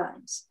 many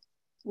times,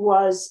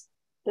 was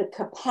the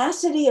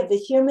capacity of the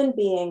human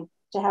being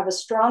to have a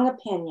strong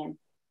opinion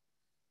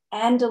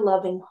and a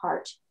loving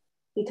heart,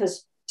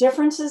 because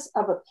differences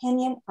of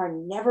opinion are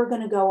never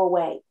going to go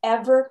away,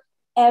 ever,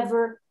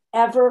 ever,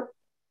 ever.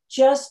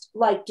 Just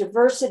like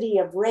diversity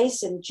of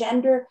race and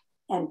gender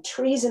and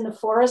trees in the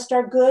forest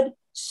are good,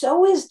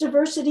 so is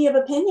diversity of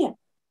opinion.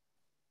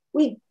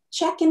 We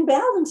check and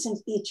balance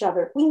each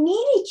other. We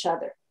need each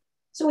other.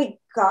 So we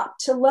got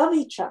to love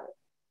each other.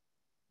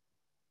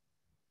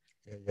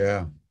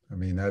 Yeah, I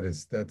mean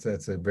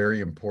that's a very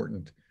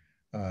important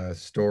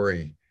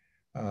story.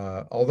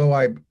 Although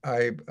I'm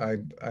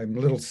a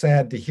little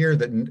sad to hear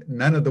that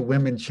none of the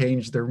women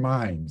changed their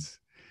minds.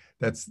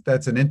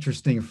 That's an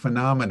interesting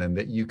phenomenon,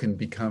 that you can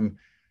become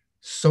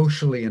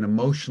socially and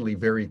emotionally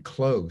very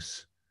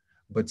close,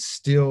 but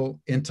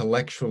still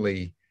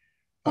intellectually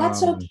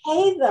That's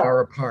okay, though. far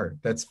apart.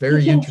 That's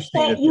very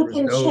interesting that there You was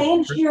can no.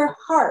 change your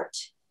heart.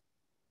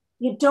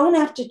 You don't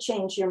have to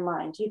change your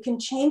mind. You can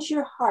change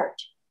your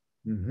heart.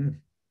 Mm-hmm.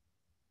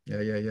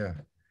 Yeah.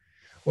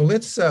 Well,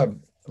 let's. I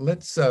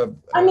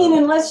mean,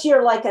 unless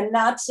you're like a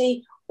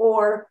Nazi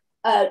or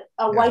a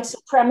white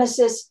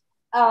supremacist,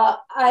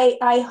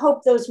 I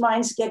hope those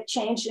minds get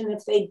changed. And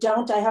if they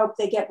don't, I hope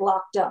they get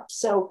locked up.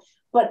 So,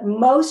 but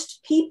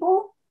most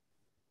people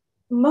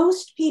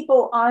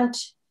aren't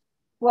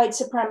white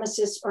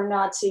supremacists or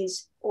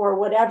Nazis or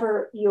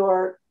whatever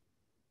your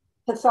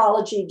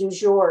pathology du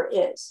jour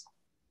is.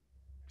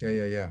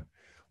 Yeah.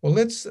 Well,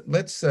 let's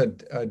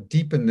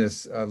deepen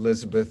this,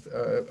 Elizabeth,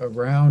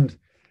 around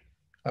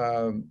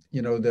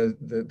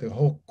the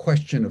whole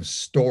question of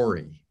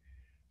story,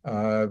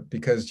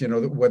 because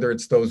whether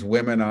it's those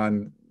women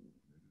on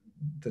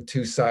the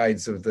two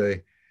sides of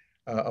the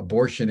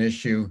abortion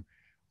issue,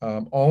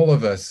 all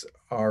of us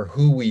are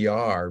who we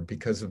are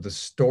because of the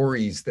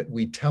stories that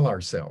we tell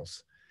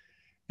ourselves.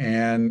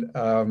 And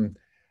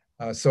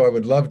so I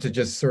would love to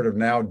just sort of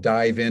now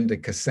dive into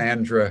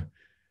Cassandra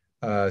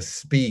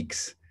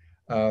Speaks,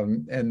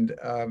 and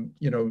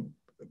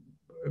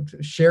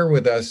share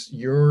with us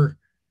your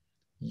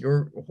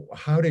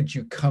how did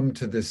you come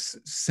to this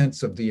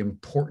sense of the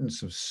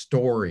importance of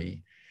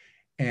story,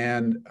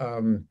 and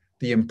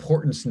the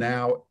importance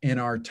now in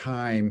our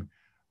time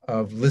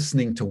of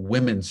listening to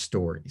women's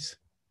stories?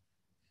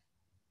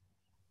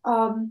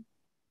 Well,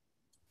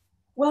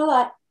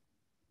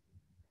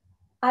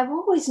 I've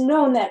always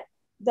known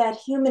that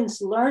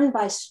humans learn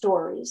by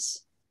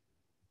stories.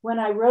 When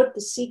I wrote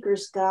The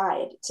Seeker's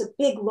Guide, it's a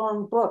big,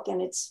 long book,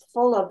 and it's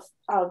full of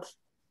a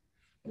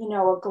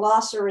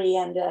glossary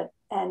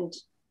and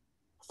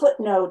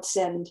footnotes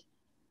and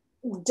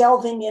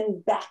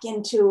delving back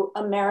into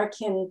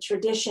American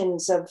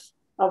traditions of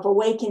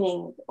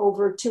awakening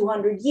over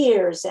 200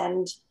 years,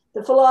 and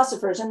the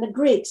philosophers and the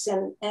Greeks,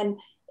 and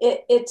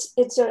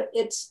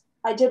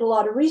I did a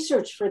lot of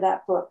research for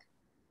that book.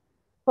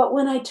 But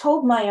when I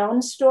told my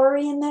own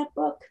story in that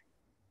book,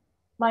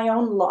 my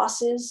own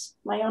losses,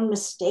 my own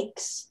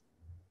mistakes,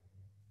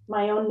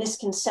 my own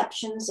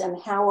misconceptions,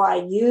 and how I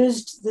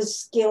used the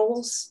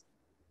skills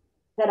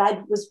that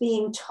I was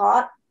being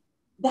taught,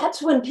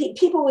 that's when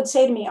people would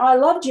say to me, "Oh, I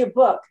loved your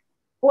book."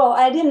 Well,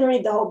 I didn't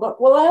read the whole book.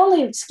 Well, I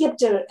only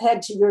skipped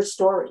ahead to your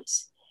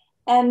stories.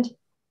 And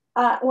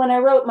when I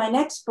wrote my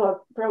next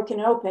book,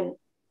 Broken Open,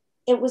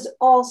 it was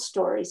all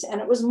stories.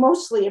 And it was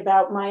mostly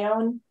about my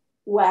own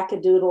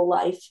wackadoodle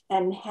life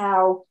and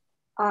how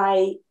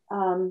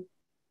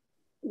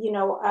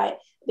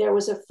there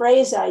was a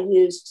phrase I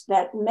used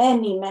that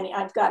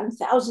I've gotten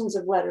thousands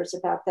of letters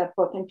about that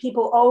book. And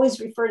people always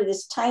refer to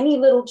this tiny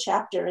little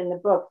chapter in the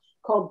book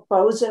called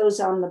Bozos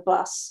on the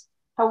Bus,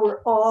 how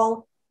we're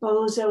all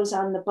bozos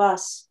on the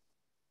bus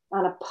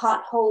on a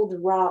potholed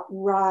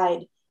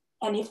ride.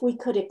 And if we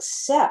could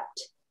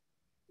accept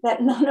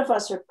that none of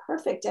us are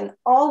perfect and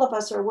all of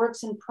us are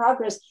works in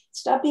progress,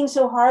 stop being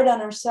so hard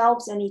on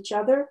ourselves and each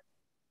other,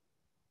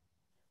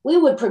 we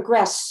would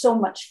progress so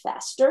much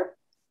faster.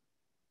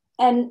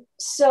 And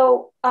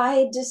so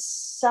I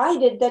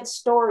decided that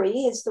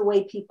story is the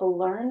way people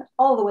learn,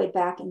 all the way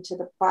back into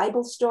the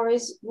Bible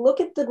stories. Look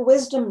at the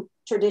wisdom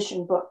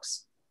tradition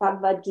books,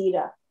 Bhagavad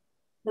Gita,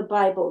 the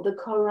Bible, the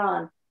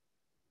Quran,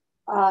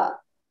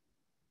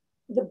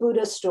 the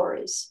Buddha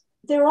stories.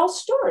 They're all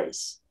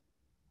stories.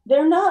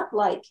 They're not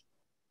like,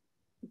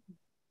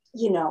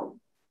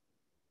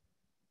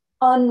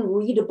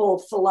 unreadable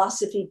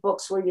philosophy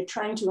books where you're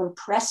trying to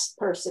impress the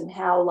person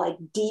how like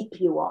deep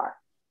you are.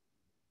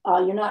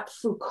 You're not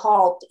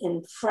Foucault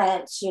in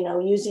France,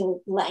 using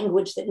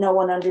language that no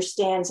one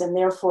understands, and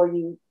therefore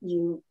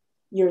you're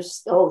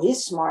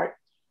he's smart.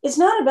 It's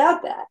not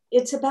about that.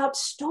 It's about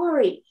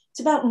story. It's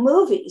about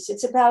movies.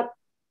 It's about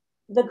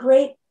the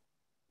great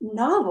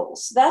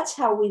novels. That's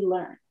how we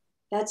learn.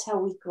 That's how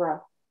we grow.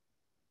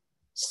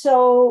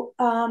 So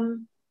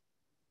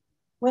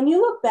when you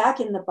look back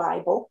in the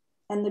Bible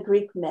and the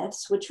Greek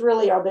myths, which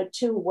really are the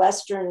two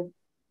Western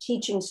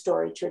teaching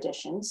story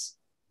traditions,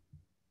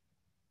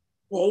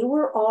 they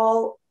were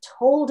all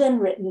told and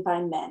written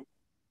by men.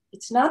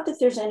 It's not that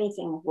there's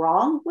anything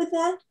wrong with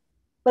that,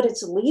 but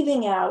it's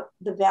leaving out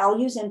the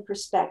values and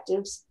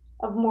perspectives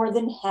of more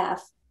than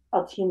half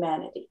of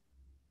humanity.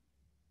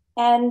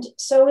 And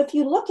so if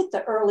you look at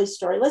the early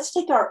story, let's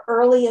take our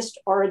earliest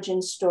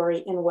origin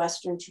story in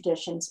Western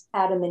traditions,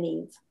 Adam and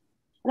Eve.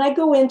 And I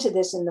go into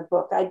this in the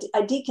book. I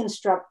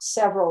deconstruct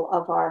several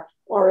of our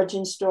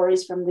origin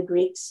stories from the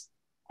Greeks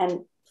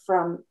and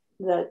from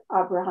the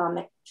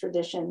Abrahamic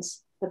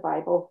traditions, the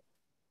Bible.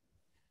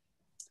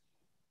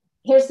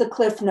 Here's the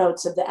cliff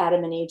notes of the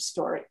Adam and Eve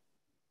story.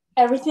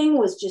 Everything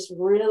was just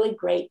really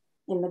great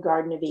in the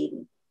Garden of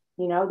Eden.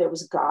 There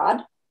was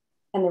God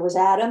and there was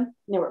Adam, and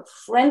there were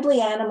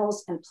friendly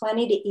animals and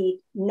plenty to eat,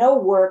 no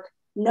work,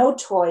 no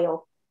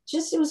toil.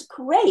 It was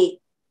great.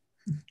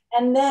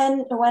 And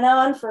then it went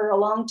on for a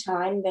long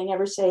time. They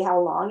never say how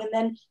long. And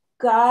then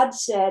God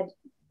said,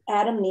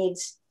 Adam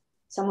needs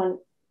someone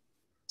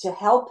to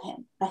help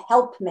him, a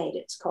helpmate,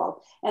 it's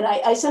called. And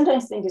I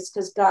sometimes think it's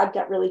because God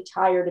got really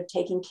tired of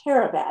taking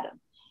care of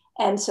Adam.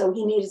 And so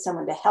he needed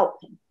someone to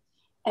help him.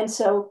 And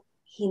so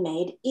he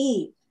made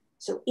Eve.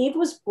 So Eve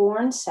was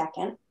born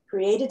second,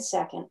 created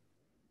second,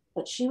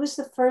 but she was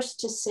the first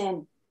to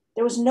sin.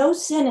 There was no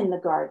sin in the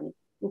garden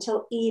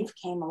until Eve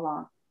came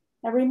along.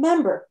 Now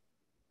remember,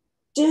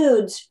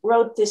 dudes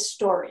wrote this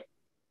story,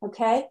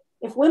 okay?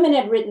 If women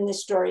had written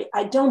this story,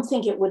 I don't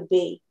think it would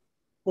be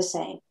the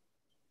same.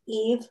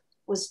 Eve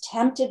was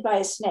tempted by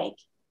a snake.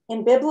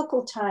 In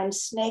biblical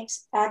times,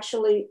 snakes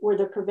actually were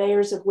the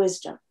purveyors of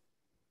wisdom.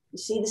 You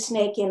see the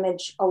snake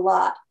image a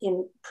lot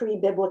in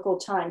pre-biblical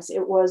times.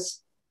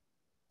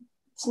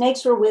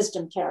 Snakes were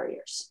wisdom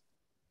carriers.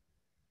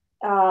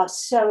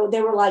 So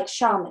they were like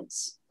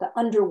shamans, the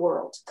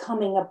underworld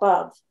coming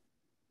above,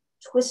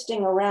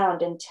 twisting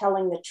around and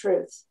telling the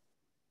truth.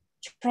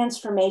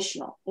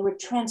 Transformational. They were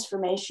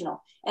transformational.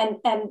 And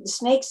the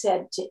snake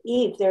said to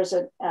Eve, there's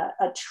a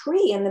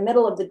tree in the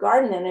middle of the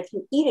garden, and if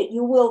you eat it,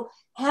 you will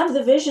have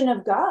the vision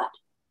of God.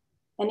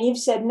 And Eve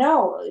said,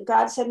 no,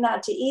 God said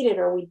not to eat it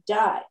or we'd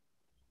die.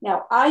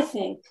 Now, I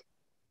think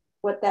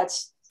what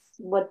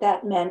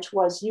that meant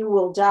was you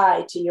will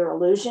die to your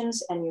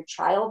illusions and your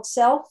child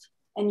self,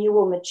 and you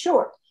will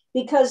mature.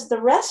 Because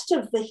the rest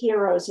of the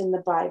heroes in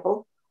the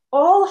Bible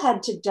all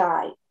had to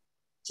die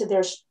to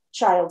their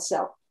child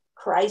self.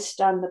 Christ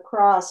on the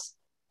cross,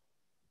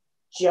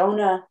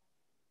 Jonah,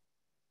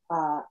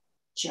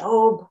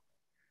 Job,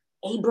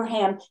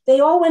 Abraham, they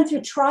all went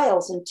through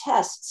trials and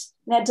tests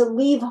and had to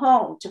leave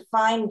home to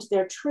find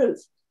their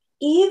truth.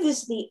 Eve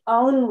is the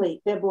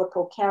only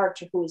biblical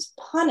character who is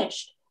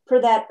punished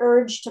for that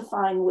urge to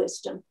find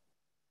wisdom.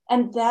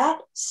 And that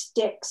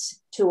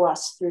sticks to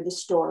us through the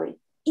story,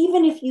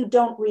 even if you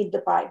don't read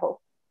the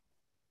Bible.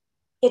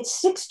 It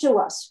sticks to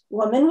us.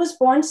 Woman was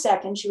born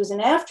second. She was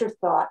an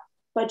afterthought,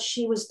 but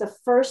she was the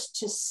first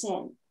to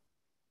sin.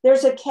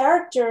 There's a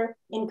character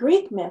in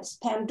Greek myths,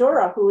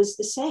 Pandora, who is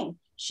the same.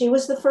 She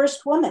was the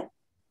first woman.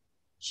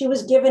 She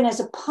was given as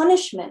a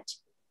punishment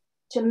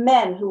to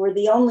men who were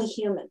the only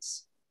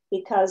humans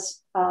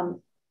because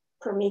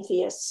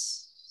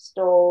Prometheus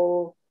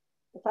stole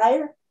the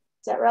fire.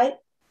 Is that right?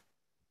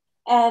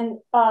 And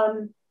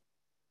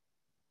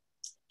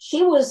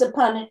she was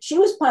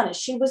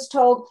punished. She was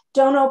told,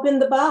 don't open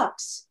the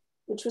box,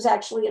 which was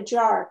actually a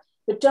jar,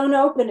 but don't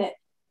open it.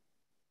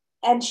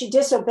 And she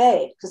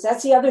disobeyed, because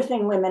that's the other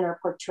thing women are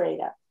portrayed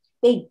of.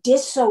 They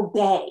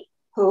disobey.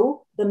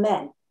 Who? The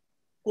men.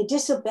 They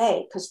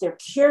disobey because they're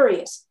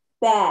curious,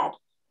 bad.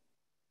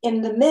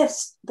 In the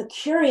myths, the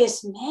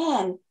curious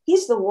man,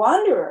 he's the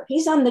wanderer.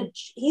 He's on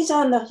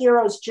the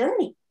hero's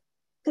journey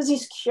because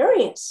he's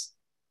curious.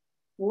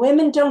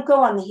 Women don't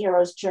go on the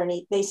hero's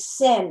journey. They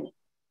sin.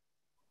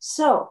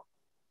 So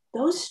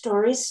those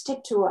stories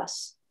stick to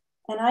us.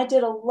 And I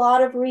did a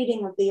lot of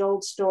reading of the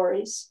old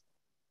stories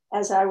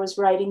as I was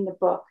writing the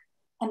book.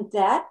 And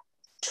that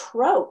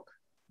trope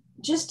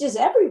just is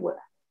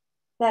everywhere,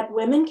 that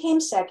women came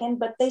second,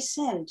 but they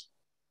sinned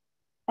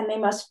and they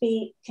must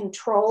be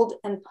controlled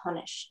and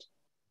punished.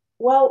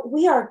 Well,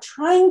 we are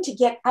trying to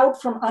get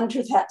out from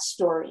under that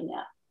story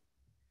now.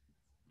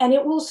 And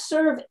it will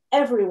serve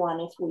everyone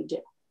if we do.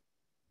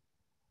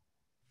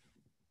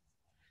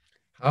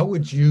 How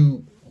would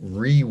you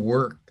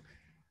rework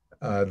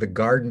the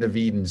Garden of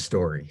Eden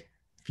story?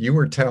 If you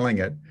were telling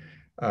it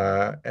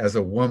as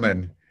a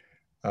woman,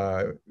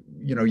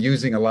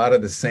 using a lot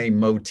of the same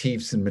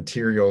motifs and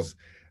materials,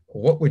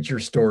 what would your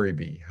story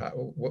be?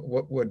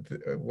 What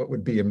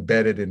would be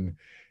embedded in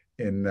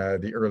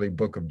the early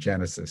book of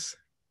Genesis?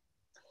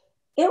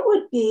 It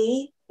would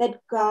be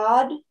that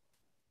God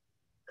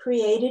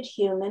created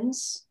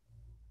humans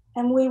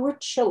and we were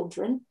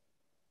children.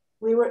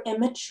 We were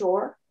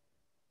immature.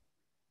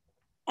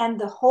 And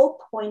the whole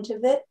point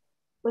of it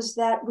was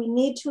that we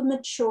need to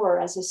mature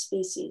as a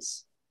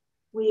species.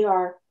 We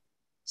are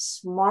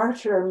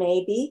smarter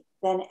maybe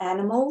than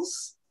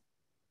animals,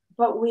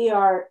 but we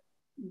are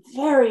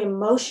very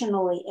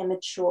emotionally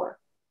immature,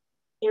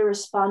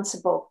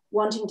 irresponsible,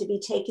 wanting to be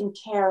taken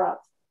care of.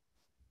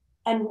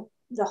 And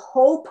the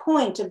whole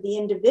point of the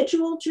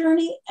individual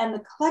journey and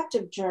the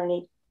collective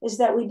journey is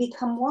that we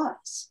become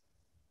wise,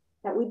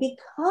 that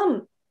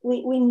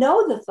we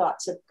know the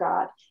thoughts of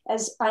God.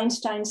 As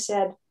Einstein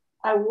said,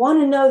 I want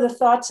to know the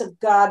thoughts of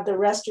God, the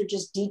rest are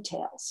just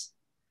details.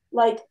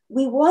 Like,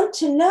 we want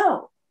to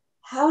know,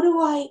 how do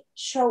I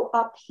show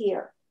up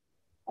here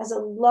as a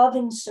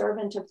loving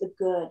servant of the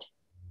good?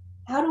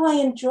 How do I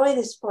enjoy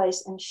this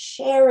place and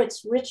share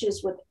its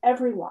riches with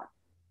everyone,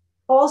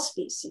 all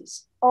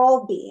species,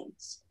 all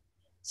beings?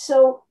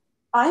 So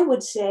I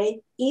would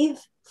say Eve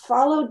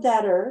followed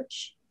that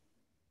urge,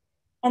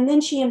 and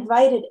then she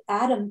invited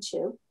Adam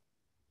to,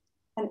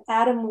 and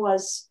Adam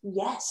was,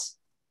 yes,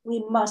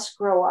 we must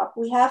grow up.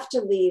 We have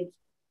to leave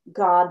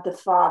God the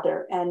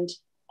Father and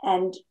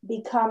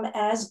become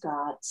as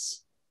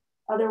gods.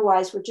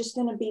 Otherwise, we're just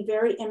going to be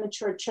very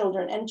immature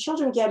children. And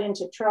children get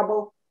into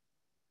trouble.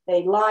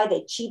 They lie,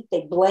 they cheat,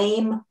 they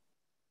blame.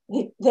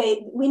 We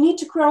need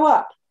to grow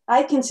up.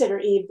 I consider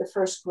Eve the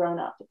first grown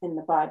up in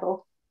the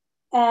Bible.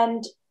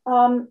 And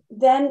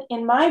then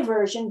in my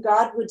version,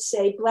 God would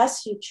say,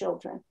 bless you,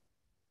 children.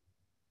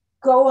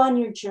 Go on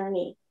your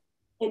journey.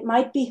 It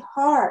might be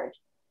hard.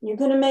 You're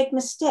going to make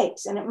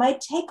mistakes and it might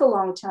take a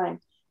long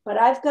time, but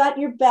I've got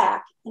your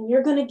back and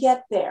you're going to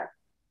get there.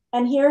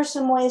 And here are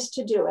some ways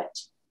to do it.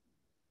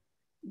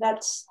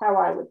 That's how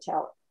I would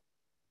tell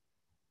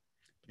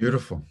it.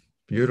 Beautiful,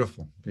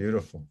 beautiful,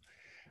 beautiful.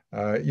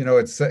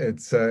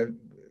 It's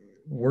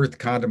worth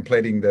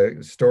contemplating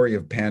the story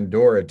of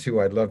Pandora too.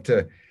 I'd love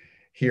to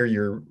hear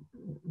your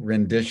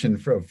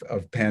rendition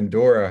of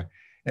Pandora.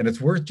 And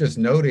it's worth just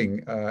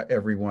noting,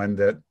 everyone,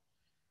 that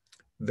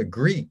the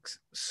Greeks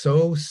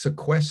so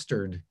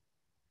sequestered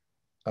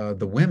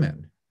the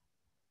women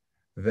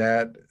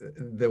that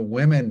the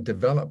women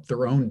developed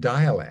their own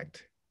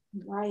dialect.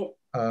 Right.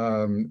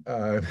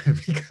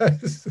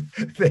 Because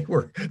they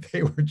were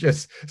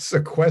just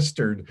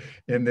sequestered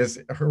in this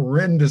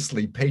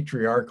horrendously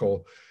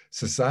patriarchal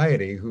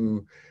society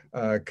who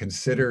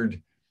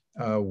considered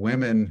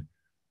women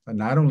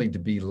not only to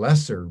be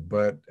lesser,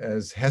 but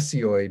as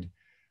Hesiod,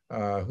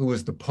 who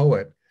was the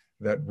poet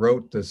that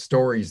wrote the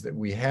stories that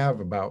we have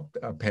about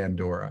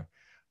Pandora,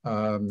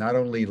 not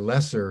only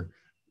lesser,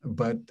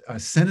 but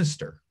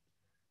sinister.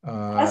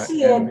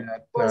 Hesiod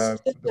was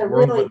just a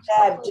really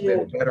bad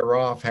dude. Better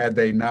off had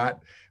they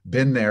not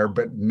been there,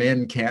 but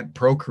men can't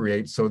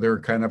procreate, so they're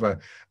kind of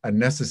a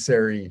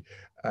necessary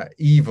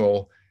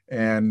evil.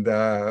 and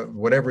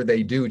whatever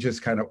they do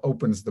just kind of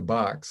opens the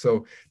box.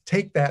 So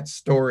take that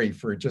story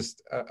for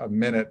just a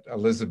minute,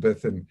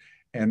 Elizabeth, and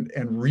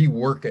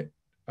rework it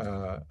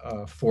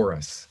for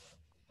us.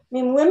 I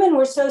mean, women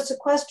were so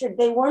sequestered,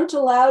 they weren't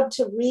allowed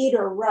to read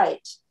or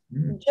write,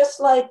 just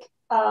like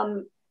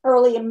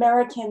early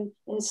American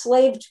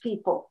enslaved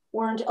people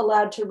weren't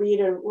allowed to read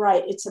or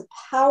write. It's a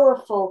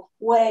powerful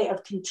way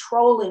of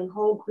controlling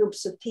whole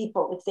groups of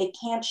people if they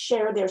can't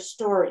share their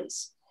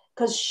stories,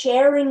 because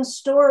sharing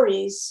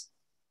stories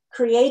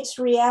creates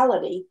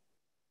reality,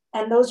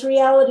 and those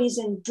realities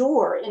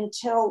endure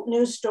until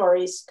new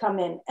stories come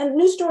in. And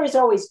new stories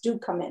always do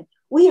come in.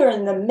 We are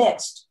in the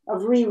midst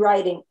of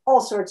rewriting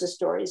all sorts of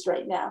stories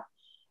right now.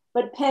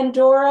 But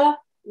Pandora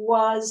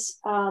was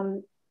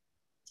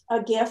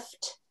a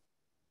gift,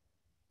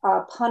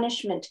 a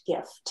punishment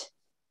gift.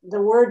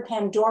 The word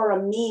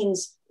Pandora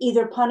means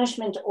either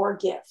punishment or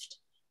gift.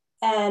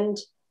 And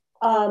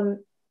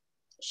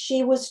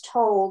she was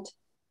told,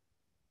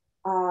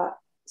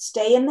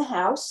 stay in the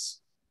house.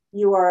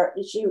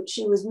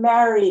 She was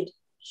married.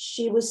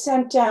 She was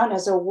sent down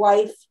as a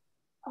wife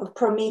of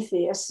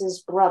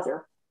Prometheus's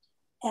brother.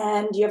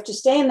 And you have to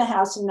stay in the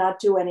house and not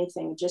do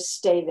anything. Just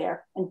stay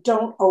there and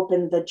don't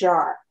open the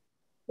jar.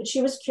 But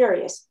she was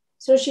curious.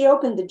 So she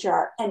opened the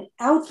jar, and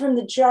out from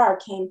the jar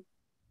came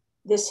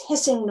this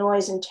hissing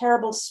noise and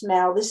terrible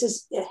smell. This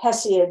is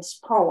Hesiod's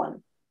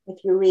poem,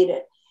 if you read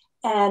it.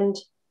 And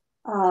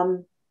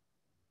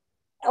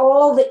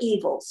all the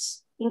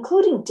evils,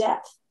 including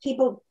death.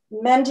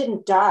 Men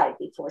didn't die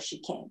before she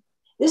came.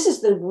 This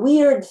is the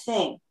weird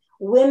thing.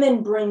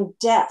 Women bring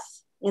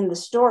death in the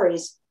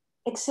stories,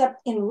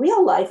 except in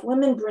real life,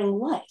 women bring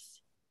life.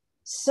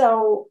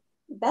 So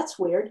that's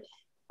weird.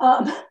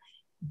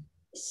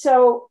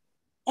 So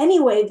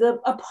anyway,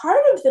 a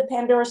part of the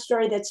Pandora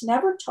story that's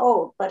never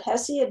told, but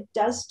Hesiod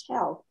does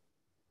tell.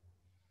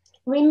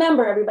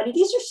 Remember, everybody,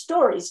 these are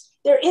stories.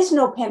 There is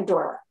no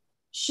Pandora.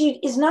 She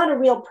is not a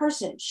real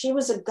person. She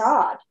was a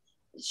god.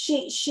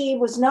 She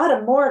was not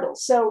immortal.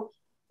 So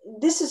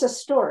this is a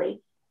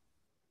story.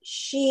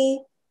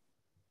 She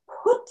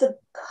put the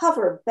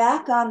cover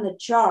back on the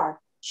jar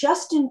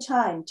just in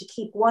time to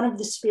keep one of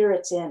the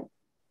spirits in.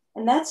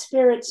 And that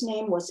spirit's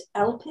name was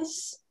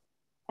Elpis,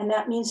 and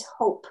that means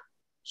hope.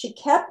 She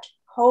kept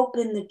hope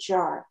in the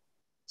jar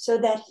so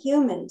that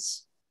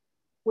humans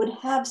would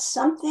have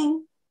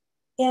something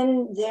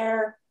in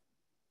their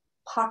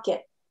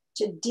pocket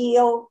to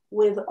deal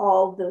with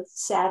all the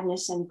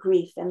sadness and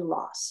grief and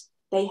loss.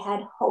 They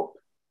had hope.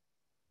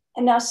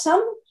 And now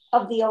some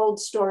of the old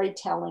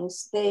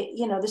storytellings,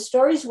 the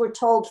stories were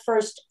told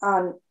first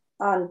on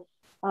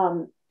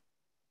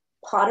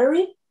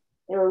pottery.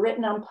 They were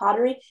written on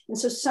pottery. And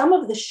so some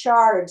of the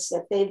shards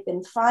that they've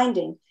been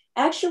finding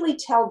actually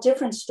tell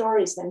different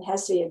stories than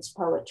Hesiod's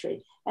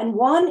poetry. And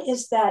one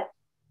is that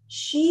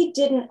she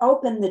didn't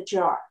open the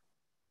jar,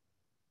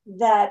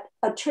 that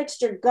a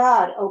trickster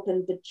god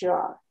opened the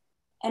jar,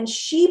 and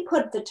she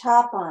put the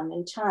top on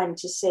in time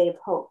to save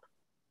hope.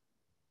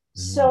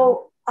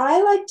 So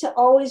I like to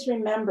always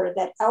remember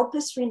that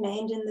Elpis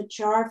remained in the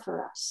jar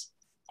for us,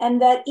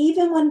 and that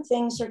even when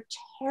things are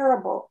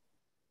terrible,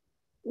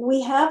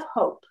 we have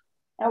hope,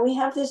 and we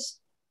have this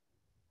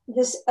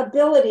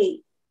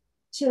ability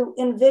to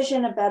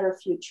envision a better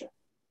future.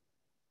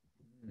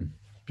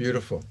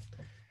 Beautiful.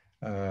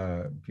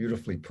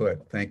 Beautifully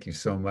put. Thank you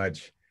so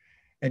much.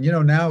 And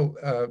now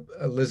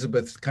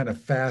Elizabeth, kind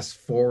of fast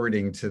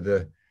forwarding to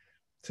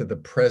the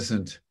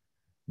present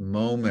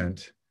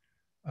moment,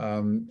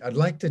 I'd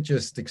like to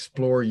just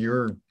explore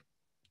your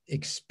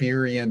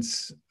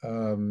experience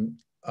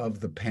of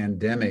the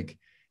pandemic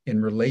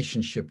in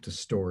relationship to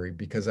story,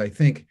 because I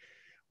think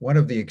one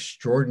of the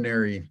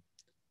extraordinary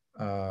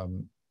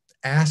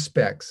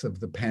aspects of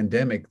the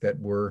pandemic that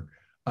we're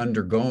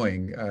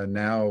undergoing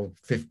now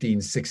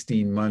 15,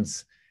 16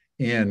 months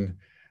in,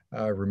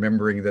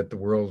 remembering that the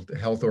World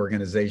Health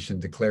Organization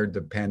declared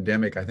the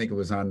pandemic, I think it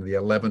was on the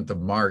 11th of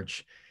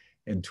March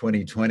in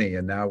 2020,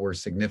 and now we're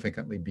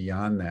significantly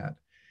beyond that,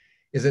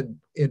 is it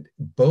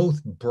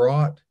both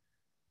brought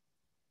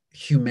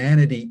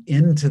humanity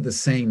into the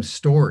same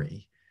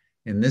story.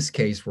 In this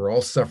case, we're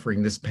all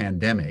suffering this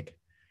pandemic,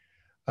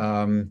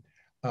 and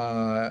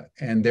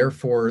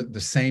therefore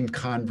the same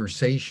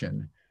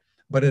conversation.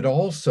 But it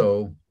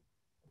also,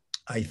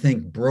 I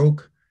think,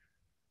 broke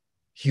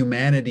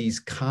humanity's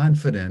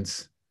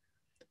confidence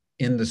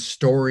in the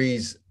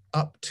stories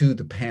up to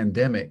the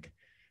pandemic,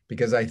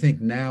 because I think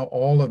now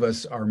all of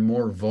us are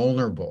more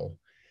vulnerable.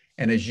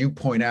 And as you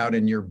point out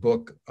in your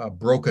book,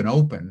 Broken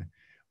Open,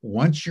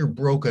 once you're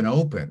broken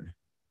open,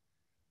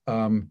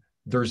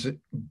 there's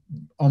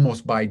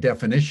almost by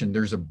definition,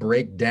 there's a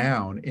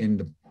breakdown in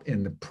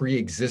the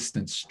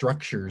pre-existent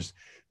structures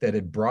that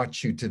had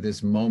brought you to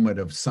this moment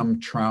of some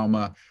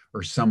trauma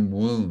or some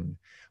wound.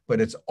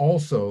 But it's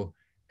also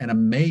an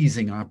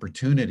amazing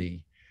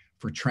opportunity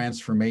for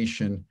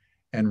transformation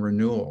and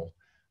renewal.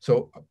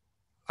 So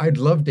I'd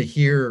love to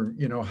hear,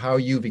 how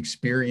you've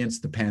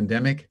experienced the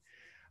pandemic,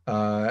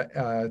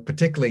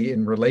 particularly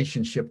in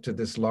relationship to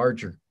this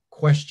larger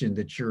question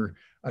that you're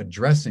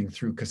addressing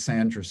through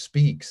Cassandra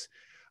Speaks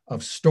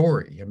of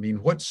story. I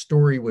mean, what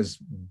story was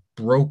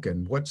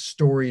broken? What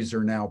stories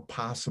are now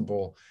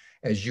possible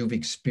as you've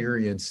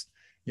experienced,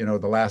 the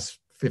last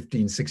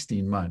 15,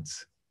 16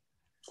 months?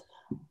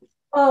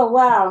 Oh,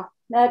 wow.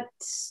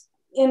 That's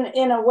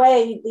in a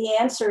way, the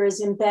answer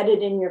is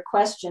embedded in your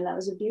question. That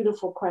was a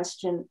beautiful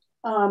question.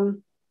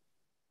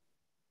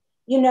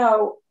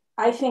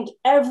 I think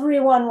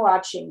everyone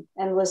watching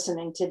and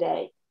listening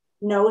today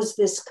knows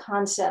this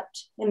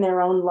concept in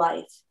their own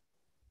life,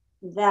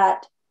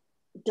 that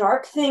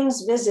dark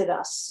things visit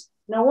us.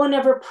 No one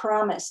ever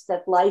promised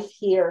that life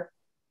here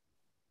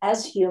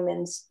as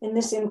humans in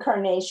this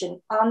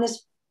incarnation on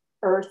this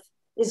earth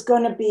is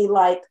going to be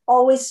like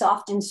always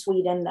soft and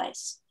sweet and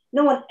nice.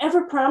 No one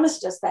ever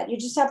promised us that. You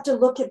just have to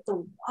look at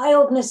the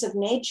wildness of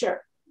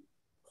nature,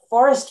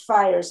 forest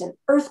fires and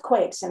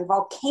earthquakes and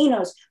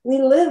volcanoes.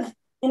 We live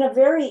in a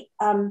very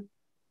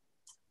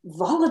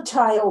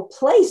volatile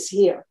place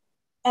here,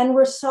 and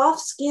we're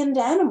soft-skinned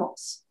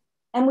animals,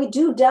 and we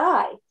do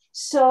die.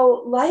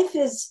 So life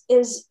is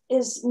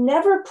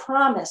never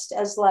promised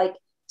as like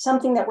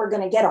something that we're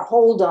going to get a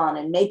hold on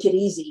and make it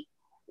easy.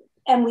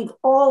 And we've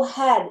all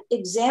had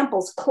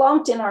examples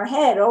clunked in our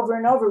head over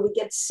and over. We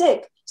get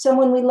sick.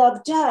 Someone we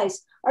love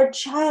dies. Our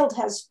child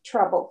has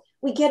trouble.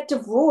 We get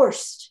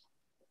divorced.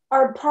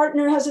 Our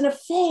partner has an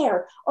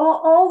affair.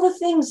 All the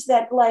things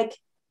that like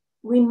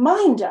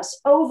remind us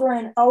over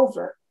and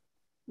over.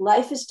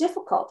 Life is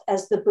difficult,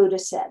 as the Buddha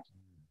said.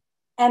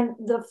 And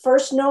the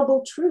first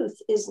noble truth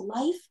is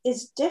life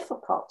is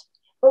difficult.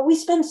 But we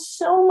spend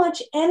so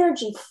much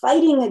energy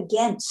fighting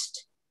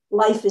against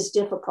life is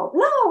difficult.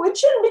 No, it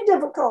shouldn't be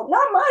difficult.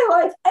 Not my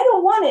life. I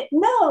don't want it.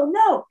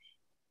 No.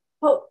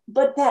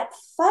 But that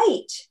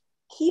fight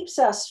keeps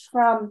us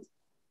from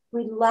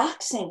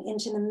relaxing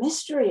into the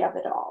mystery of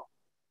it all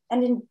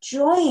and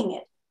enjoying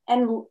it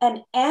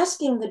and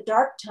asking the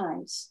dark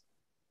times,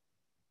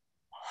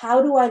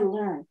 how do I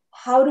learn?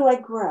 How do I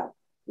grow?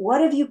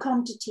 What have you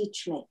come to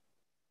teach me?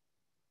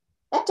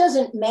 That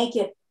doesn't make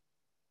it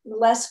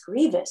less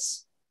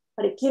grievous,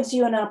 but it gives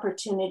you an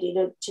opportunity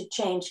to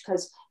change,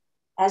 because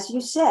as you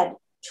said,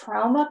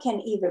 trauma can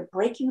either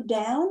break you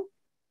down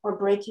or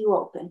break you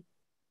open.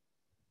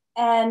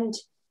 And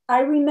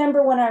I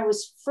remember when I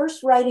was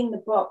first writing the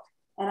book,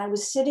 and I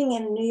was sitting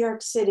in New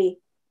York City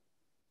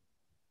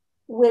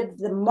with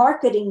the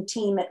marketing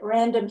team at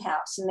Random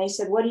House, and they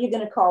said, what are you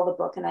going to call the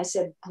book? And I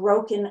said,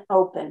 Broken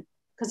Open,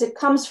 because it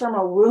comes from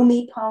a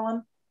Rumi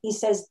poem. He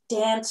says,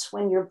 dance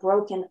when you're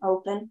broken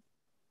open.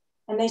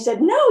 And they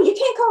said, no, you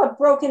can't call it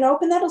Broken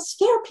Open. That'll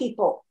scare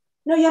people.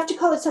 No, you have to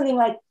call it something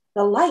like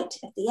The Light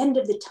at the End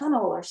of the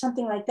Tunnel or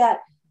something like that.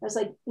 I was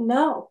like,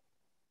 no.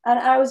 And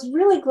I was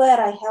really glad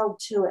I held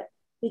to it,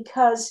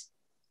 because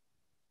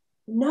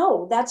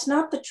no, that's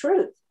not the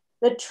truth.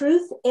 The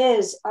truth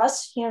is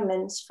us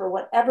humans, for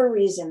whatever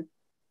reason,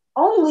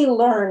 only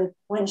learn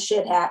when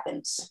shit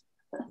happens.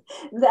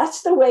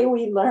 That's the way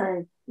we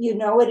learn. You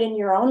know it in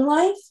your own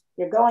life.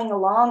 You're going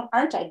along.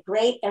 Aren't I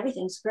great?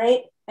 Everything's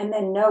great. And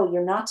then, no,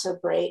 you're not so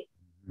great.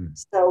 Mm-hmm.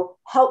 So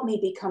help me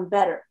become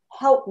better.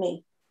 Help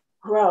me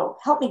grow.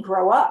 Help me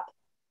grow up.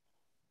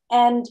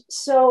 And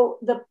so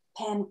the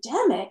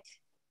pandemic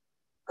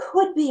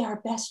could be our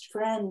best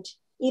friend,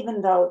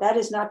 even though that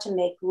is not to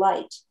make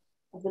light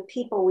of the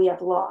people we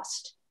have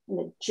lost and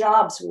the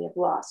jobs we have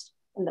lost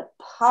and the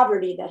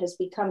poverty that has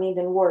become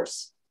even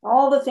worse.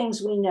 All the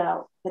things we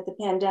know that the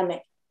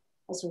pandemic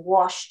has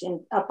washed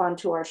up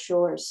onto our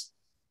shores.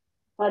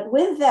 But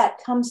with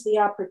that comes the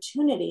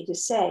opportunity to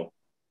say,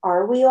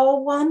 are we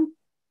all one?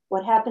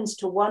 What happens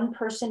to one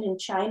person in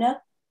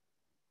China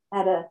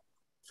at a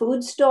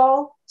food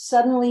stall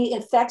suddenly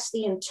affects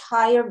the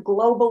entire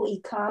global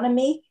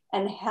economy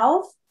and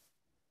health.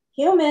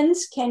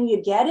 Humans, can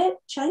you get it?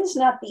 China's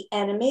not the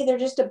enemy. They're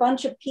just a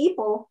bunch of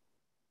people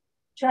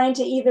trying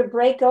to either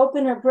break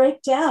open or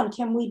break down.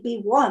 Can we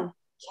be one?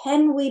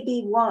 Can we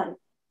be one?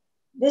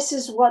 This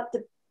is what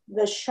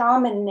the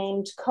shaman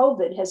named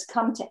COVID has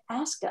come to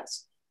ask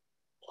us.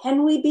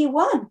 Can we be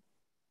one?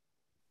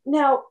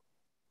 Now,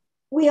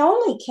 we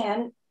only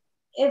can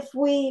if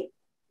we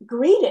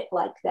greet it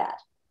like that.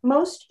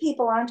 Most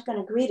people aren't going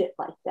to greet it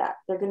like that.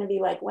 They're going to be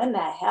like, when the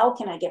hell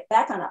can I get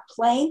back on a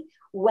plane?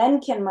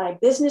 When can my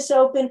business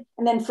open?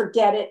 And then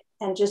forget it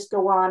and just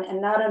go on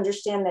and not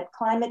understand that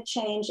climate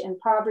change and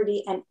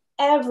poverty and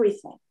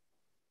everything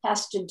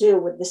has to do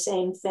with the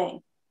same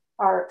thing,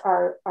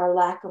 our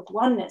lack of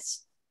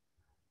oneness.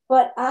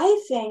 But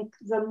I think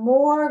the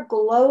more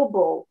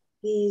global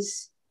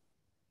these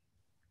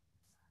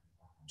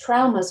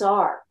traumas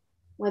are,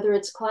 whether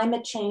it's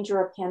climate change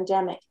or a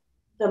pandemic,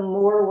 the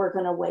more we're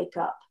going to wake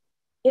up.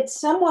 It's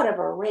somewhat of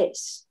a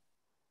race.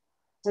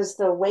 Does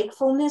the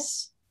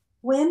wakefulness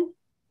win?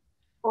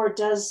 Or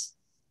does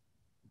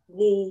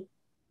the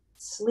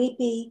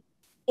sleepy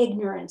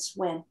ignorance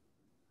win?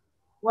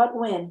 What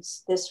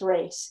wins this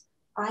race?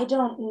 I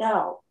don't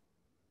know.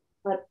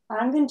 But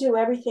I'm going to do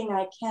everything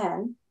I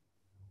can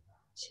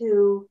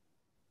to,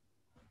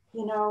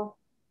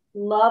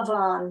 love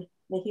on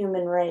the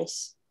human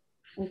race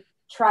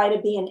try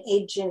to be an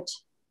agent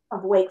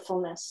of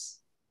wakefulness.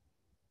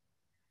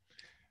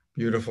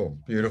 Beautiful,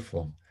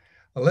 beautiful.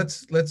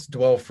 Let's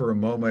dwell for a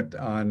moment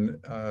on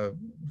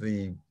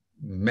the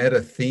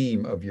meta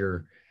theme of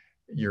your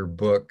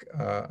book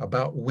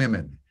about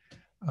women.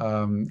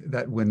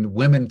 That when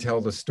women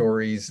tell the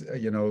stories,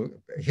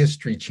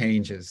 history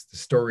changes, the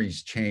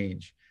stories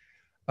change.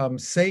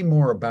 Say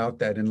more about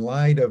that in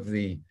light of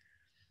the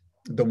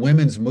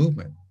women's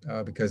movement,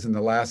 because in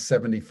the last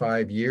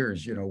 75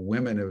 years,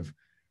 women have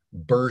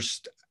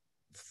burst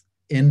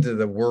into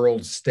the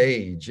world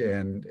stage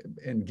and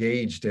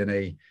engaged in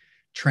a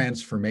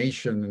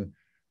transformation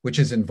which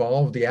has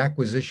involved the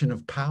acquisition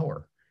of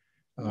power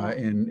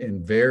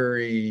in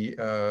very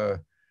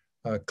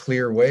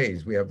clear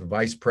ways. We have the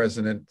vice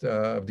president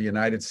of the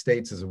United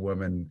States as a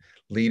woman.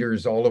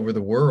 Leaders all over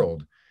the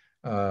world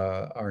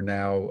are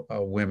now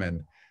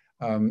women.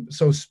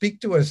 So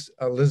speak to us,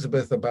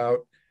 Elizabeth,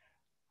 about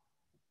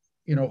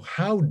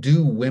how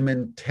do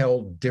women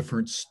tell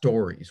different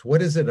stories?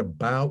 What is it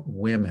about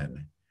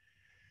women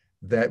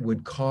that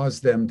would cause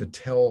them to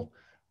tell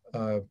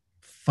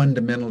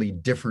fundamentally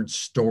different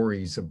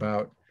stories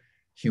about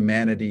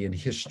humanity and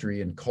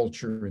history and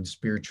culture and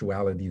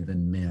spirituality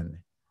than men?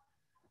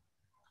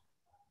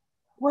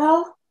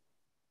 Well,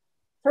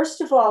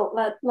 first of all,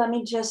 let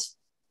me just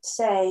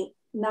say,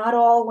 not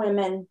all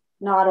women,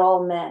 not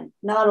all men,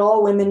 not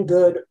all women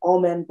good, all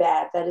men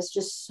bad. That is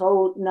just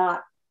so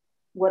not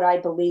what I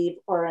believe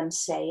or am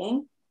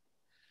saying.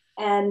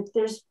 And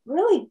there's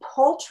really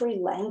paltry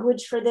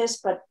language for this,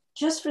 but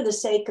just for the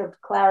sake of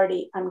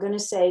clarity, I'm going to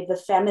say the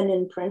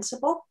feminine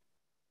principle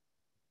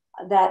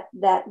that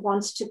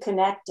wants to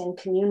connect and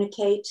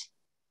communicate.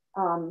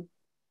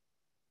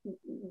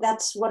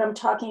 That's what I'm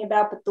talking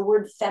about. But the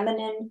word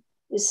feminine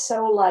is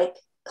so like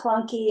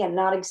clunky and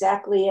not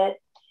exactly it.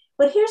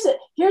 But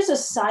here's a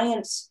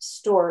science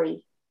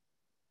story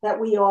that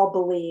we all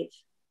believe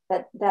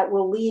that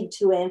will lead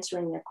to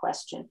answering your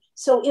question.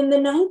 So in the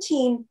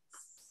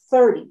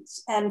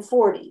 1930s and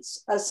 40s,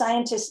 a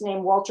scientist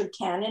named Walter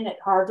Cannon at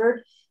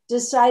Harvard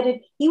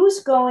decided he was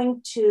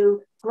going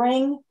to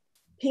bring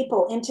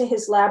people into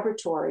his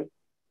laboratory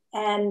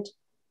and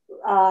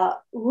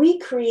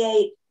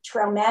recreate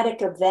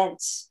traumatic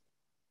events,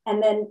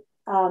 and then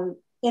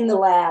in the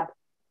lab,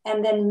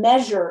 and then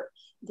measure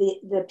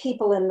the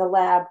people in the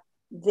lab,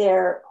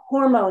 their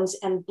hormones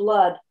and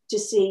blood, to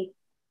see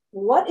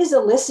what is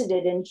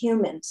elicited in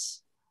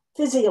humans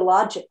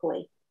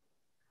physiologically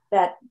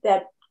that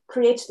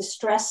creates the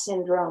stress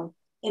syndrome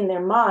in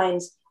their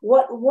minds.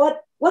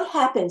 What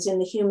happens in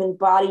the human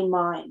body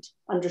mind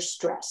under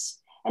stress?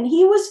 And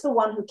he was the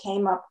one who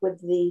came up with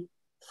the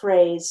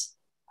phrase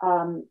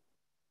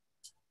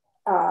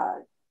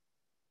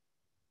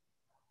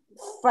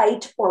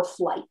fight or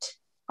flight.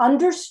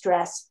 Under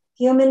stress,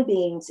 human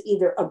beings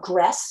either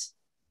aggress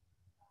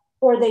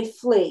or they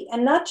flee,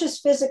 and not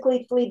just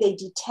physically flee, they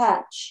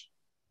detach,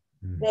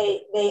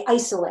 they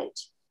isolate.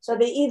 So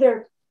they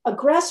either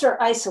aggress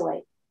or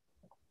isolate.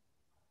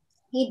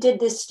 He did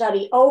this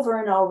study over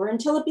and over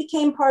until it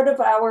became part of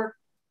our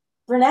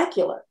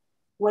vernacular.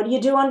 What do you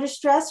do under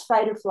stress?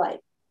 Fight or flight.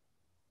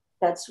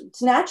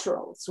 It's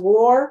natural. It's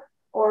war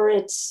or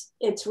it's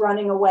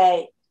running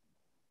away.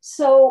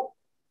 So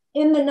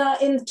in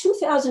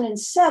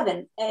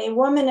 2007, a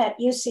woman at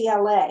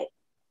UCLA,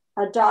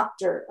 a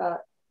doctor,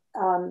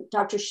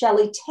 Dr.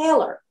 Shelley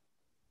Taylor,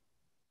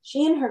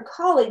 she and her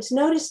colleagues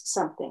noticed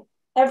something.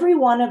 Every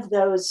one of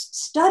those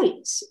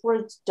studies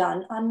was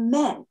done on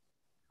men.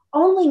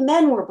 Only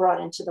men were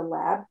brought into the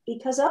lab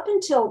because up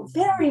until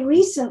very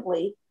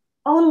recently,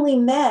 only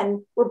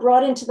men were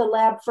brought into the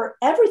lab for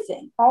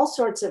everything, all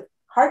sorts of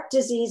heart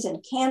disease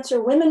and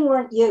cancer. Women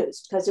weren't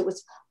used because it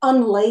was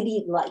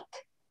unladylike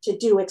to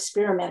do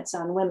experiments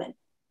on women.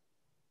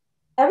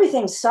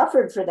 Everything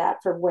suffered for that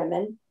for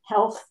women,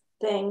 health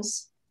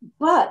things.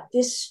 But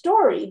this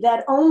story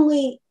that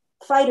only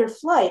fight or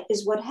flight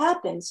is what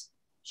happens,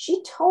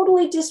 she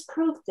totally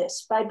disproved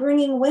this by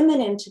bringing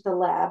women into the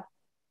lab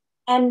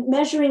and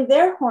measuring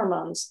their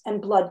hormones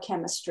and blood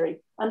chemistry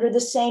under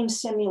the same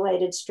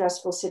simulated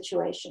stressful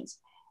situations.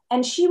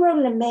 And she wrote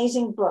an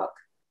amazing book,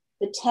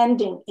 The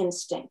Tending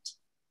Instinct.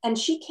 And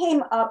she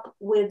came up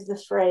with the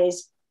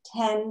phrase,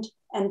 tend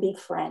and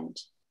befriend.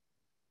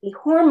 The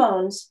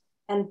hormones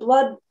and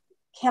blood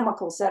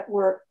chemicals that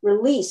were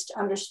released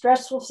under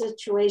stressful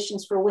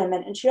situations for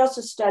women, and she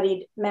also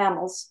studied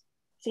mammals,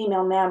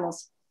 female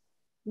mammals,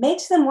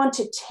 makes them want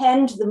to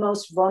tend the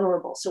most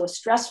vulnerable. So a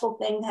stressful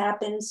thing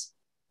happens,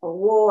 a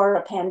war,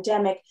 a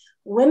pandemic,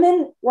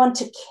 women want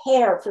to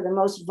care for the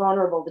most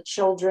vulnerable, the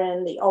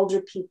children, the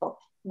older people.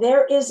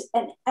 There is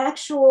an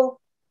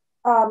actual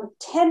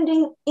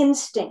tending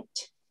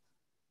instinct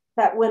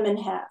that women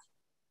have.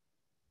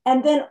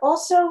 And then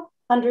also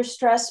under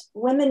stress,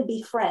 women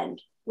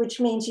befriend, which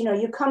means,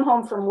 you come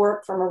home from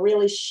work from a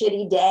really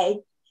shitty day.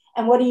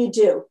 And what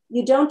do?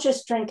 You don't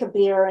just drink a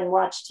beer and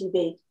watch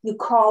TV. You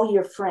call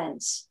your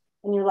friends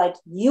and you're like,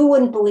 you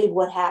wouldn't believe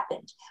what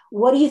happened.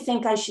 What do you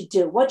think I should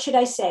do? What should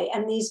I say?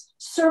 And these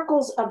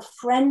circles of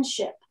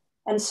friendship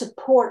and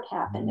support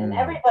happened. And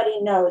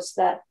everybody knows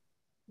that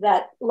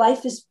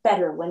life is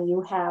better when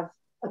you have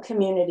a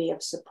community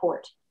of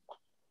support.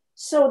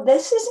 So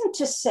this isn't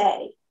to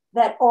say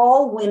that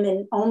all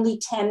women only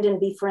tend and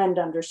befriend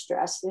under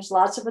stress. There's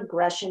lots of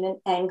aggression and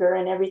anger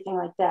and everything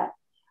like that.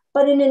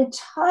 But an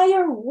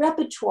entire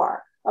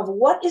repertoire of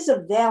what is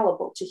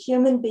available to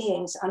human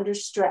beings under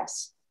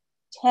stress,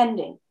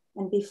 tending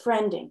and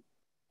befriending,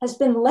 has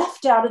been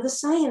left out of the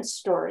science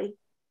story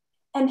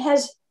and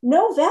has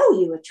no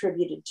value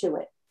attributed to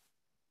it.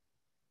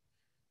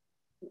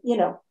 You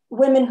know,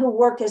 women who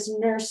work as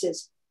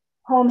nurses,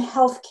 home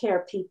health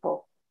care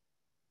people,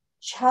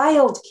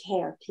 child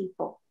care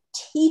people,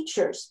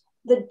 teachers,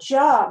 the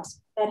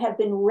jobs that have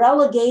been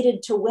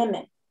relegated to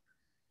women,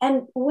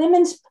 and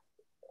women's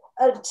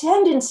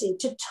tendency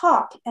to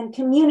talk and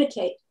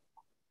communicate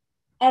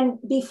and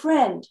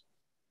befriend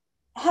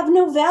have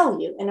no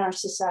value in our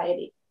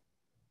society.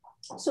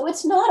 So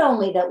it's not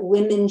only that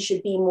women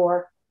should be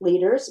more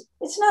leaders,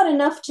 it's not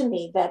enough to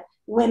me that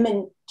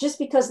women, just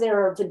because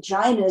there are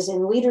vaginas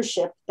in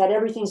leadership, that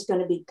everything's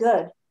going to be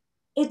good.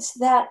 It's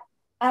that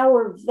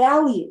our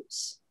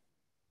values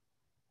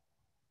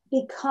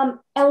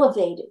become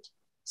elevated.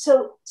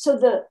 So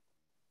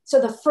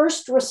the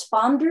first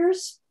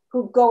responders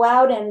who go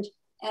out and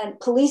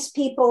police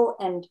people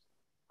and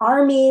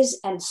armies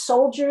and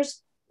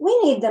soldiers, we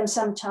need them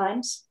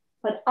sometimes,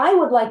 but I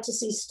would like to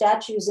see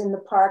statues in the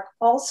park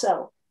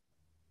also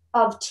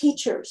of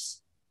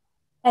teachers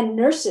and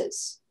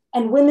nurses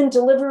and women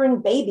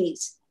delivering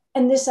babies.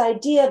 And this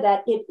idea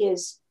that it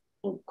is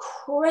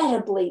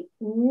incredibly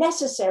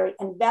necessary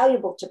and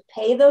valuable to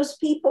pay those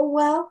people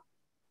well,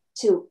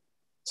 to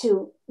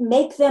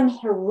make them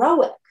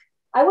heroic.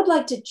 I would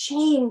like to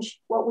change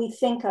what we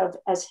think of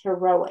as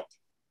heroic.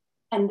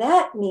 And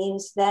that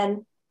means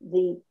then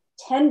the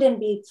tend and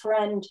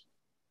befriend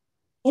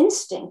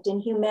instinct in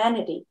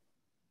humanity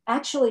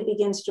actually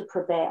begins to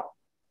prevail.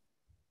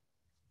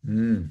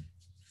 You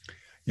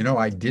know,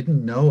 I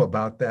didn't know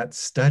about that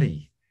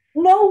study.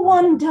 No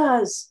one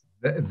does.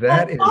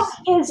 That book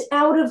is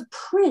out of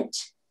print.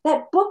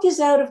 That book is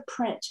out of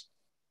print.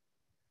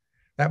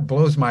 That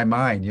blows my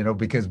mind, you know,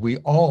 because we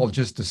all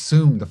just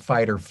assume the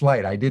fight or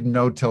flight. I didn't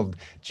know till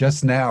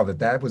just now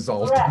that was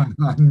all done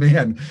on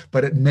men,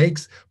 but it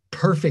makes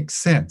perfect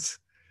sense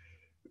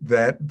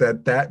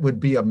that would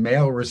be a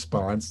male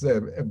response,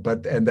 and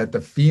that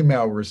the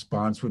female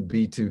response would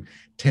be to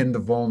tend the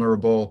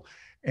vulnerable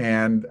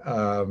and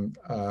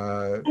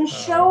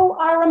show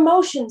our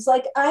emotions.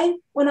 Like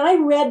when I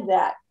read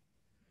that,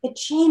 it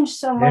changed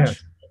so much.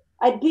 Yes.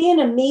 I'd be in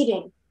a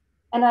meeting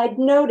and I'd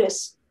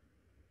notice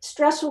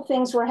stressful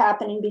things were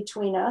happening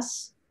between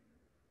us,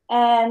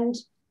 and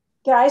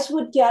guys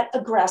would get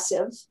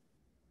aggressive,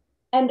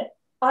 and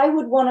I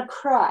would want to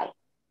cry,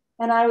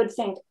 and I would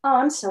think, oh,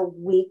 I'm so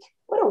weak.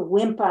 What a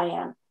wimp I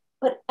am.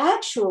 But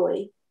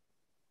actually,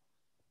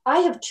 I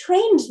have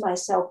trained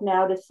myself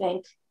now to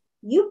think,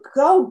 you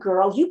go,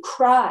 girl, you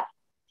cry.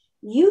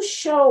 You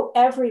show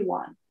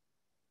everyone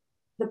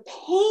the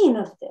pain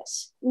of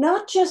this,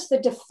 not just the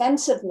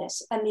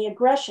defensiveness and the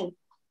aggression,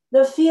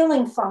 the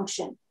feeling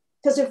function.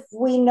 Because if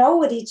we know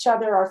what each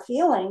other are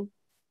feeling,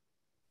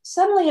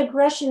 suddenly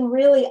aggression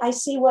really, I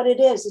see what it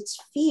is. It's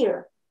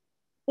fear.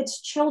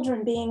 It's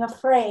children being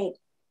afraid.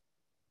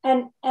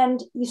 And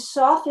you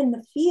soften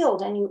the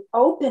field and you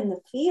open the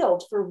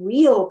field for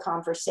real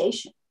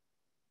conversation.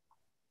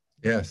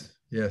 Yes,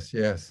 yes,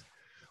 yes.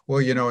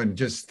 Well, you know, and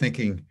just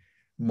thinking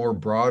more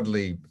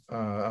broadly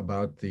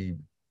about the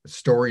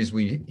stories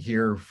we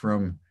hear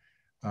from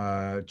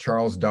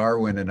Charles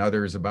Darwin and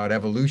others about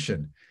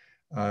evolution,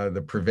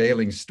 the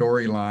prevailing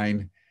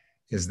storyline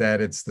is that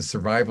it's the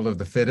survival of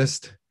the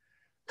fittest.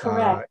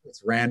 Correct.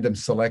 It's random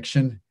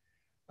selection.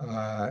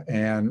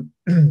 And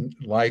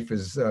life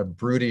is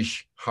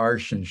brutish,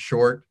 harsh, and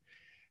short.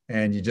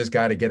 And you just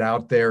got to get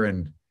out there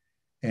and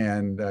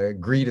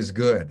greed is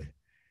good.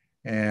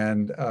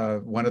 And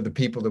one of the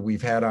people that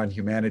we've had on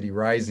Humanity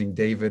Rising,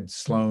 David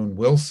Sloan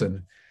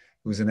Wilson,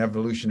 who's an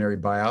evolutionary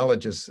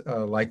biologist,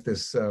 like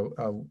this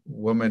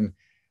woman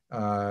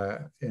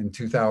in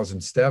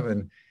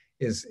 2007,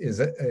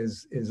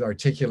 is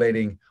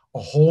articulating a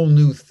whole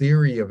new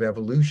theory of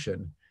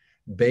evolution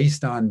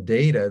based on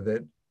data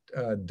that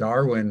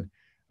Darwin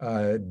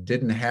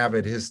didn't have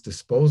at his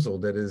disposal,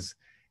 that is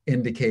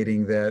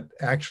indicating that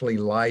actually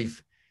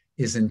life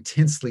is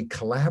intensely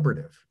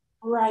collaborative.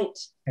 Right.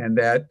 And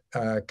that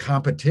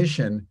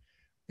competition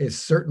is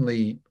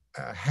certainly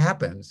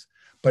happens,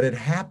 but it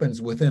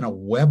happens within a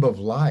web of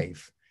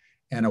life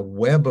and a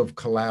web of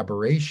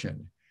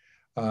collaboration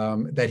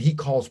that he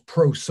calls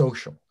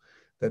pro-social,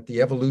 that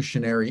the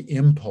evolutionary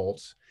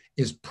impulse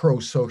is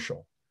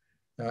pro-social,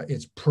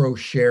 it's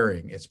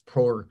pro-sharing, it's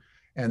pro,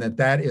 and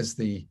that is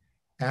the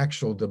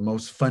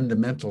most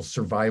fundamental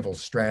survival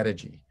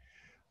strategy.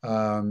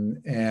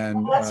 And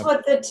that's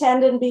what the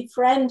tend and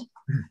befriend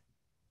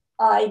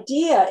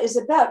idea is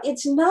about.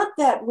 It's not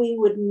that we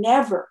would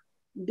never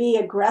be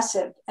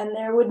aggressive and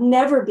there would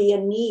never be a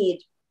need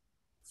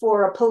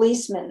for a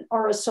policeman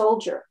or a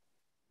soldier.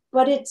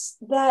 but it's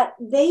that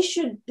they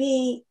should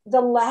be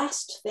the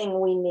last thing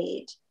we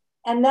need.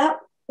 And that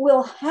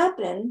will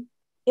happen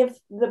if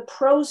the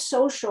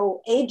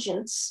pro-social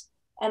agents,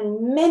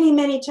 and many,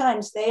 many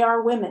times they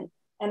are women,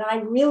 and I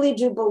really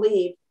do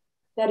believe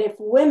that if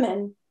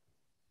women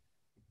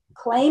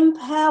claim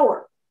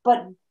power,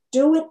 but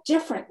do it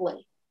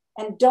differently,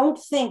 and don't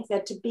think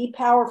that to be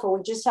powerful,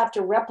 we just have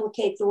to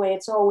replicate the way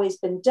it's always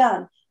been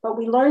done, but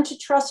we learn to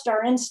trust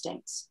our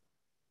instincts,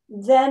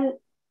 then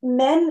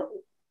men,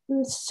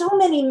 so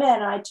many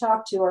men I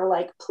talk to are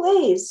like,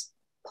 please,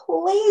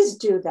 please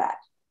do that.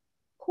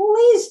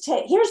 Please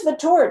take, here's the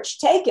torch,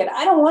 take it.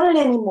 I don't want it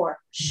anymore.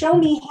 Show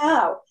me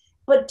how,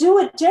 but do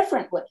it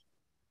differently.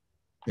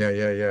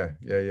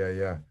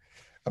 Yeah.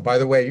 By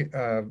the way,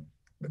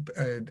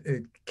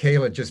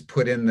 Kayla just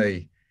put in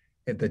the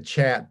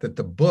chat that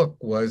the book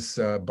was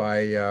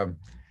by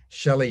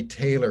Shelley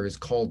Taylor, is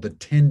called The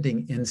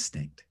Tending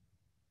Instinct.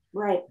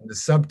 Right. And the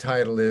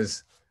subtitle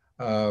is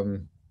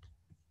When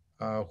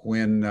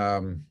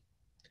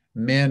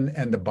Men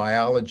and the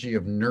Biology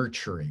of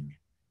Nurturing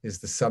is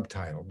the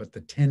subtitle, but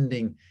the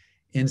tending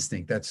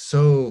instinct, that's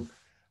so...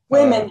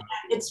 Women,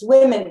 it's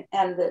women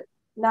and the,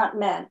 not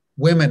men.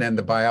 Women and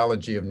the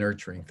Biology of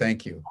Nurturing,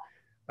 thank you.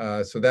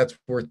 So that's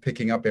worth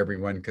picking up,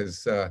 everyone,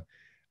 because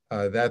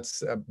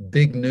that's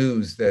big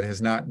news that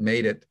has not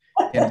made it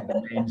into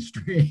the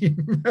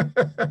mainstream.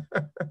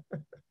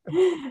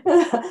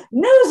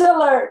 News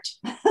alert.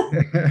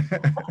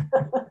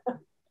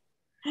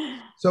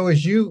 So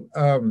as you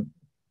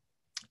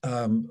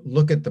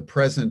look at the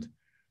present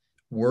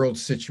world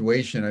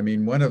situation, I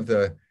mean, one of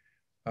the,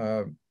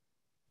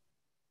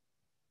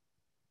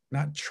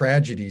 not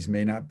tragedies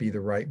may not be the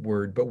right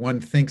word, but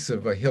one thinks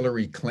of a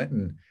Hillary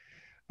Clinton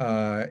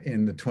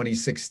in the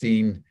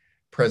 2016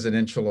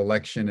 presidential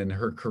election and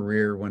her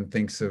career. One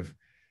thinks of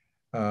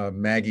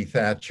Maggie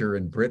Thatcher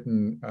in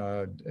Britain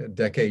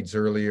decades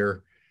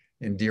earlier,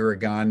 Indira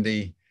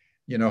Gandhi,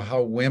 you know,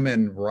 how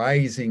women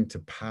rising to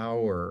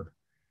power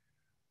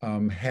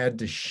had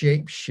to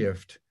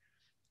shapeshift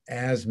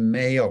as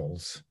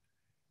males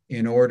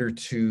in order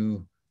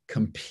to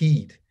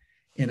compete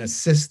in a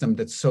system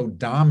that's so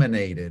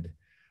dominated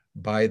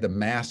by the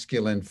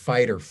masculine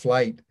fight or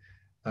flight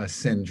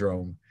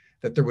syndrome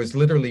that there was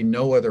literally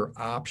no other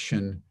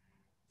option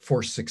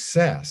for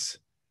success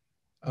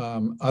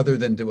other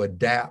than to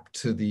adapt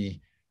to the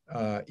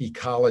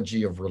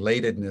ecology of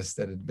relatedness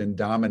that had been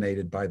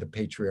dominated by the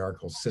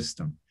patriarchal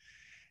system.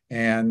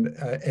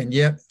 And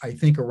yet, I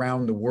think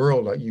around the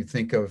world, you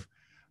think of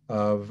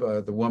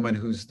the woman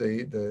who's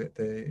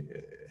the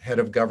head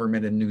of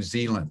government in New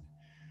Zealand,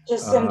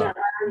 Jacinda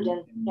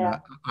Ardern, yeah.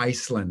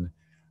 Iceland,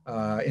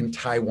 in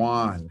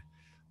Taiwan,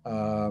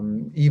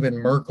 even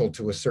Merkel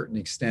to a certain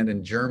extent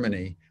in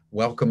Germany,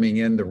 welcoming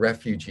in the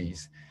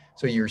refugees.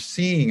 So you're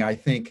seeing, I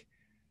think,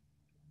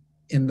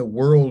 in the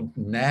world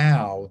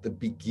now, the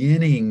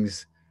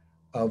beginnings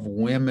of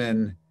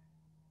women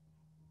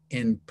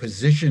in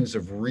positions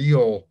of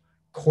real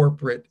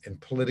corporate and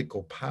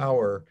political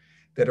power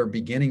that are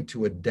beginning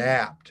to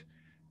adapt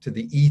to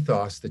the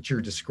ethos that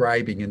you're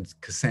describing in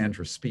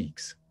Cassandra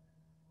Speaks.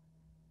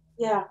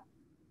 Yeah,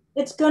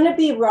 it's going to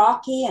be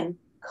rocky and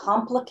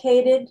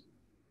complicated.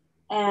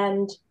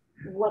 And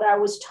what I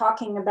was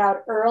talking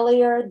about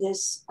earlier,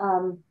 this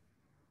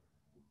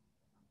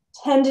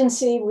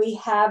tendency we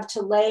have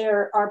to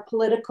layer our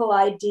political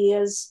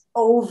ideas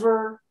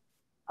over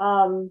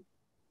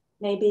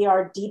maybe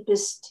our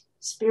deepest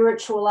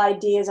spiritual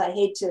ideas. I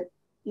hate to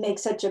make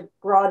such a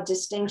broad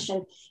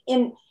distinction.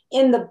 In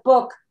the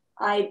book,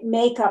 I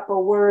make up a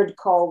word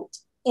called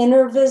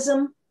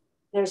innervism.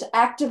 There's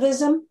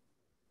activism,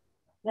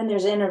 then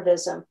there's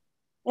innervism.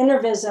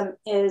 Innervism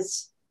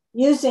is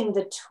using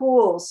the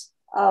tools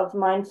of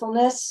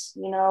mindfulness,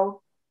 you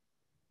know,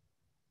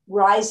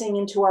 rising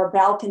into our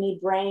balcony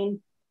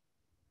brain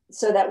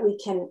so that we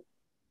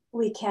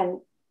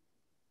can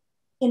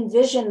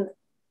envision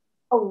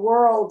a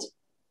world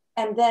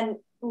and then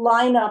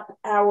line up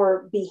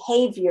our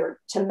behavior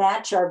to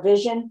match our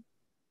vision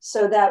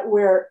so that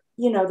we're,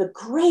 you know, the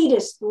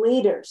greatest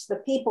leaders, the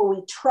people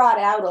we trot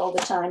out all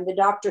the time, the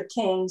Dr.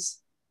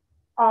 Kings,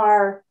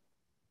 are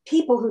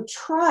people who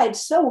tried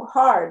so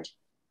hard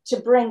to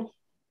bring,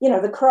 you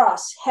know, the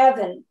cross,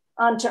 heaven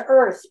onto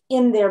earth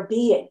in their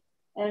being.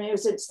 And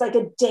it's like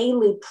a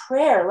daily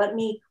prayer. Let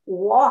me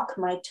walk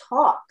my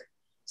talk.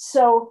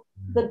 So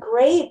the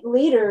great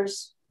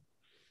leaders,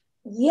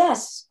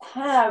 yes,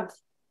 have,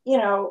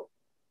 you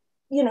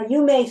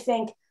may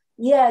think,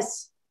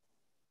 yes,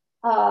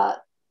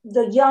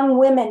 the young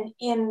women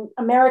in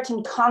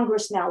American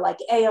Congress now, like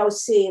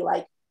AOC,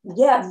 like,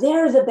 yeah,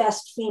 they're the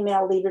best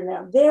female leader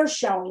now. They're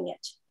showing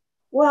it.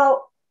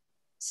 Well,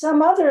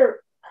 some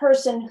other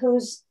person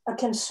who's a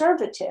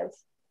conservative,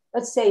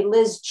 let's say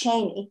Liz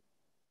Cheney,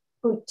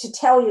 who, to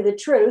tell you the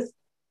truth,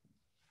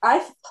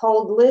 I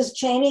hold Liz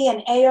Cheney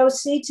and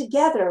AOC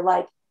together.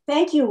 Like,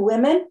 thank you,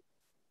 women.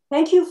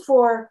 Thank you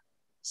for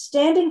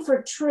standing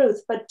for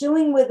truth, but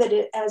doing with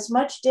it as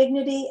much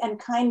dignity and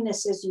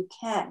kindness as you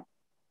can.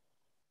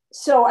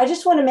 So I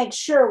just want to make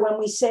sure when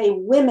we say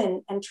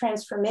women and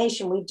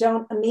transformation, we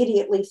don't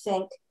immediately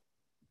think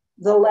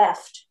the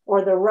left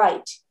or the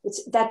right.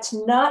 That's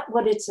not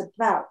what it's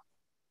about.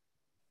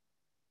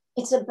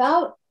 It's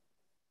about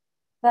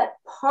that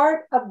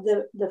part of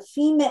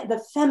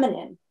the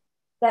feminine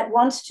that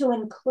wants to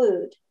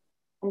include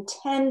and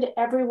tend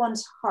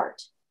everyone's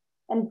heart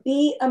and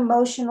be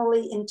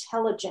emotionally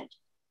intelligent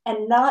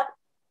and not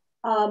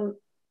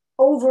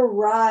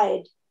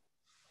override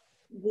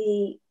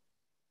the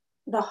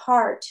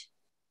heart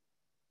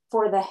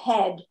for the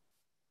head.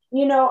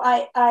 You know,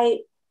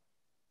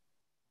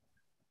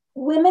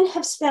 women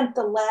have spent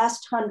the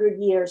last 100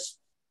 years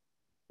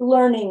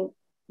learning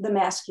the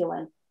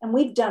masculine, and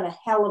we've done a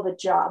hell of a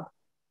job.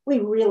 We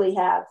really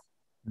have.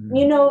 Mm.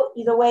 You know,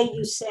 the way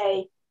you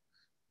say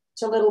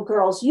to little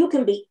girls, you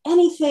can be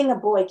anything a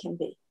boy can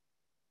be.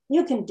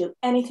 You can do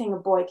anything a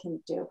boy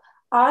can do.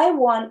 I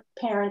want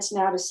parents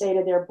now to say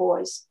to their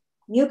boys,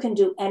 you can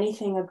do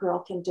anything a girl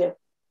can do.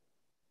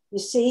 You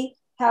see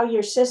how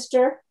your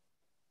sister,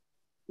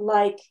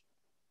 like,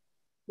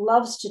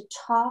 loves to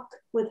talk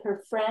with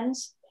her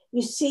friends?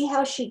 You see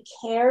how she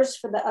cares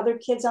for the other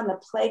kids on the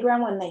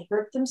playground when they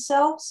hurt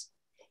themselves?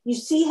 You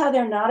see how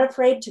they're not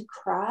afraid to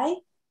cry?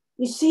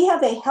 You see how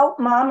they help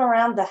mom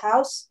around the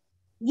house?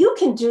 You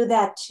can do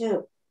that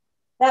too.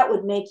 That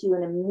would make you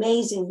an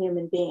amazing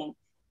human being.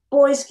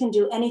 Boys can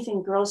do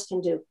anything girls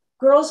can do.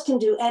 Girls can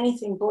do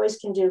anything boys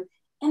can do.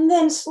 And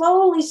then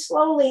slowly,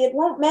 it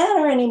won't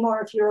matter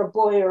anymore if you're a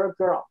boy or a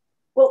girl.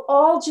 We'll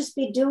all just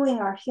be doing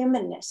our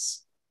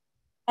humanness.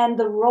 And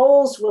the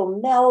roles will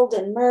meld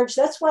and merge.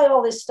 That's why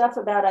all this stuff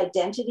about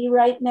identity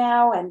right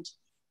now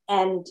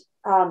and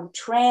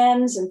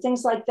trans and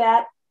things like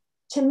that,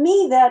 to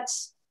me,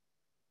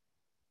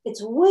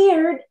 it's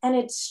weird and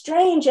it's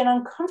strange and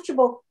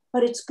uncomfortable,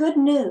 but it's good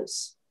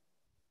news.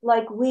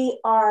 Like we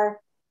are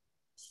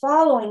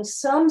following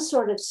some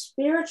sort of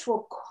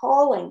spiritual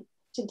calling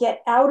to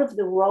get out of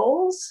the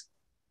roles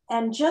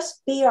and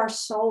just be our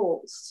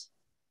souls.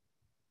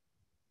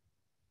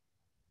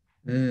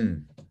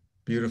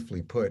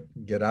 Beautifully put.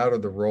 Get out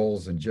of the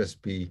roles and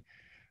just be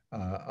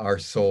our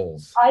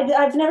souls.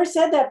 I've never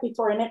said that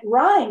before, and it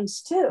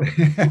rhymes too.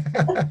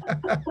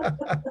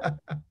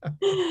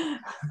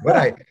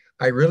 But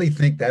I really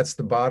think that's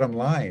the bottom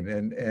line,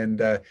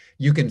 and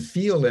you can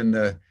feel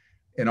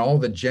in all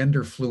the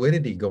gender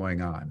fluidity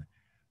going on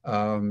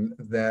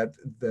that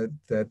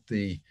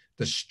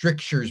the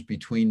strictures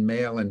between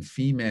male and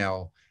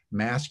female,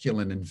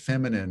 masculine and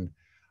feminine,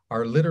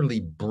 are literally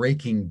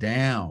breaking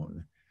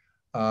down.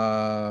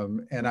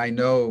 And I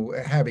know,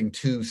 having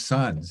two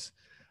sons,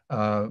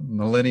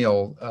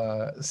 millennial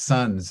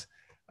sons,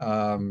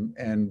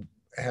 and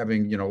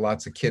having,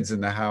 lots of kids in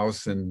the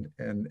house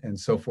and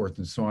so forth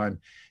and so on,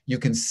 you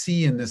can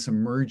see in this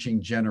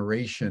emerging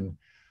generation,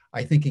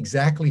 I think,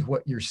 exactly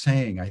what you're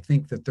saying. I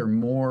think that they're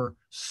more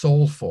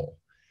soulful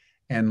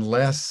and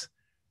less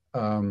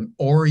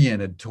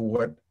oriented to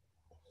what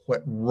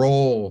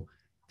role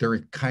they're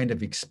kind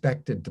of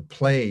expected to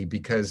play,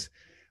 because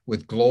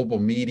with global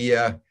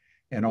media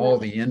and all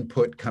the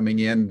input coming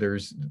in,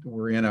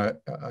 we're in a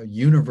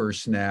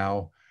universe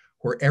now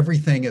where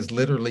everything has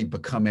literally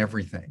become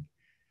everything.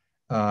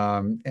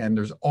 And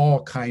there's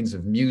all kinds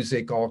of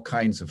music, all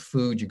kinds of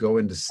food. You go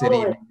into city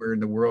anywhere in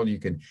the world, you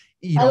can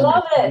eat. I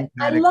love it.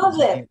 I love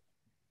it.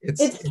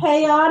 It's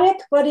chaotic,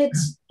 but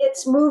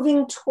it's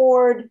moving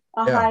toward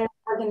a higher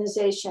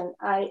organization.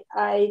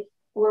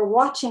 We're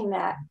watching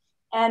that.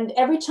 And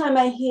every time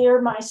I hear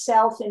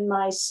myself in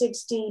my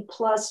 60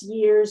 plus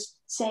years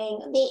saying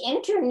the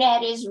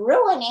internet is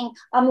ruining,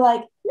 I'm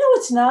like, no,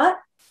 it's not.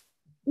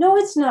 No,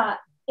 it's not.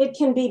 It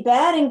can be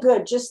bad and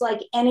good, just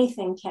like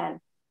anything can.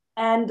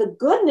 And the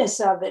goodness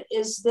of it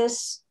is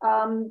this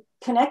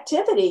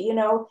connectivity.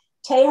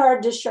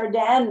 Teilhard de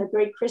Chardin, the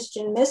great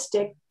Christian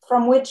mystic,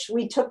 from which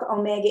we took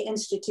Omega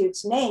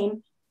Institute's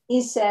name,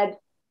 he said,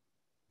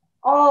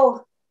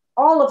 all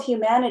of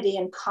humanity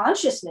and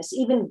consciousness,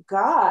 even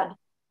God,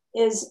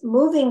 is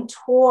moving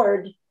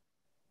toward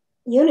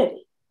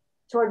unity,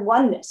 toward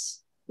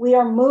oneness. We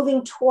are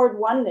moving toward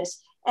oneness.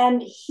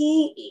 And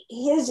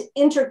his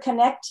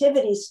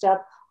interconnectivity stuff,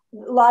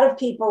 a lot of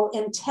people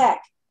in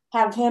tech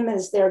have him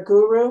as their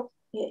guru,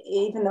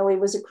 even though he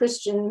was a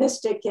Christian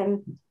mystic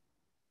and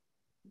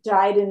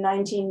died in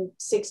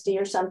 1960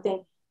 or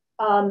something,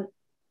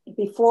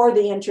 before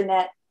the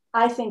internet.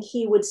 I think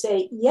he would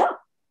say, yeah,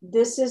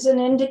 this is an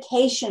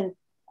indication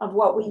of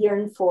what we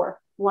yearn for,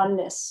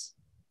 oneness.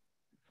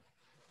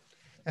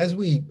 As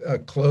we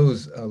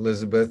close,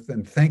 Elizabeth,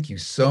 and thank you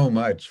so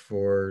much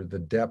for the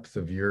depth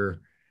of your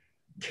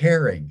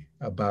caring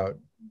about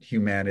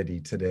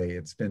humanity today.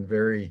 It's been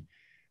very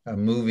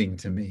moving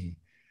to me.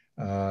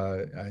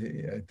 I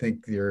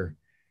think your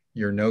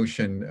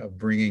notion of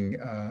bringing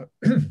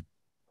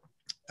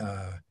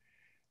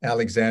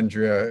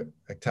Alexandria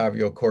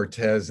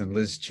Ocasio-Cortez and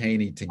Liz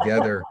Cheney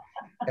together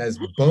as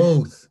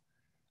both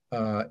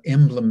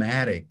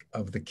emblematic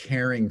of the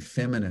caring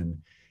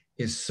feminine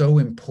is so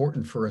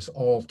important for us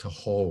all to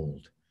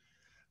hold,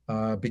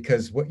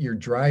 because what you're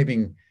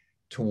driving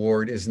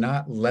toward is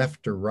not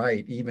left or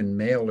right, even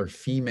male or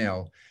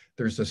female.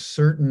 There's a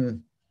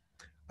certain,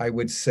 I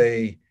would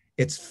say,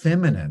 it's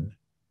feminine,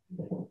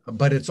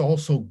 but it's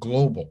also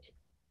global.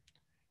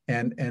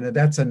 And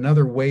that's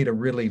another way to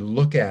really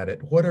look at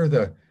it. What are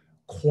the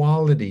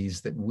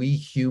qualities that we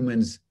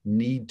humans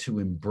need to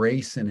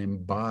embrace and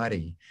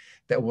embody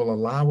that will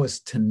allow us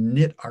to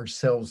knit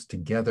ourselves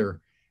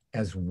together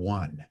as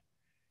one?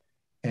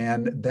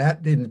 And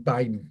that,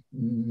 by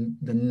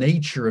the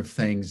nature of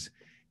things,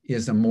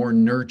 is a more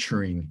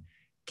nurturing,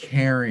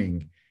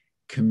 caring,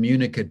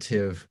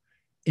 communicative,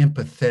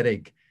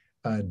 empathetic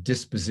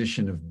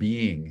disposition of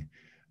being,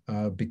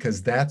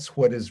 because that's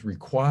what is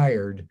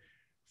required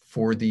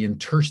for the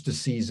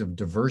interstices of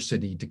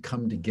diversity to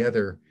come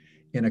together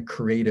in a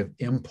creative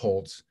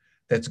impulse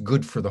that's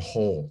good for the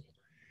whole.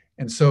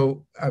 And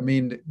so, I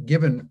mean,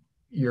 given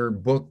your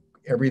book,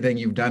 everything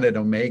you've done at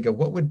Omega,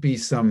 what would be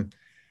some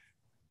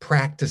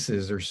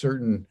practices or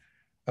certain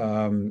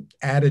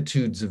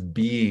attitudes of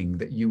being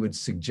that you would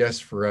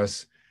suggest for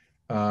us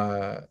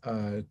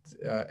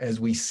as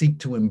we seek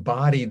to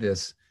embody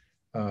this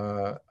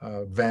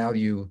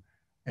value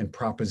and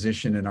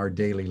proposition in our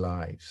daily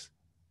lives?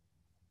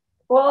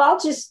 Well, I'll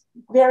just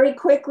very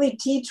quickly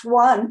teach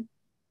one.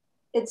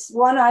 It's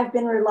one I've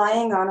been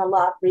relying on a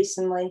lot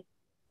recently.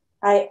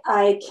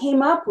 I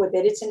came up with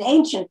it. It's an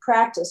ancient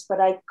practice, but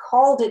I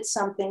called it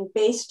something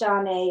based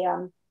on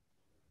a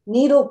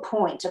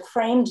needlepoint, a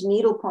framed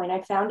needlepoint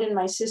I found in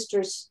my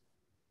sister's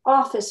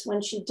office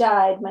when she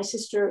died. My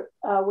sister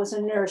was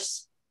a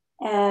nurse,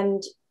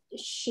 and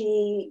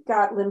she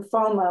got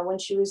lymphoma when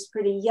she was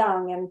pretty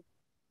young, and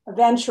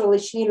eventually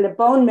she needed a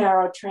bone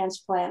marrow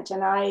transplant,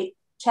 and I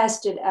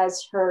tested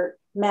as her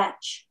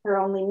match, her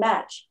only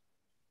match.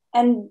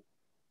 And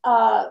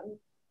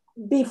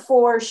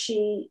before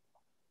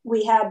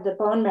we had the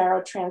bone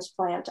marrow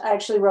transplant, I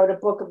actually wrote a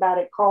book about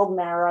it called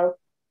Marrow.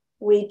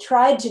 We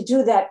tried to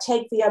do that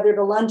take the other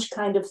to lunch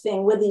kind of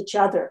thing with each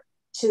other,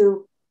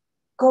 to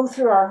go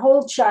through our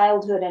whole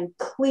childhood and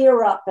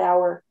clear up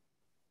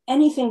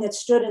anything that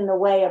stood in the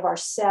way of our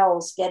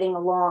cells getting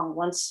along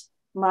once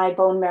my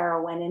bone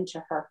marrow went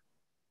into her.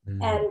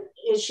 And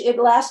it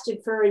lasted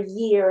for a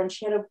year, and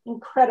she had an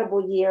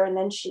incredible year, and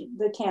then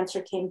the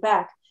cancer came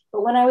back.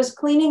 But when I was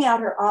cleaning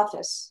out her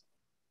office,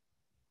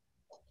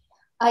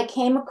 I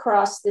came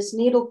across this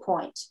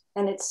needlepoint,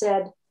 and it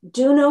said,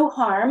 "Do no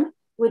harm,"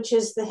 which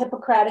is the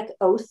Hippocratic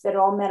oath that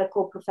all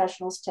medical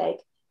professionals take.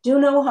 Do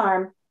no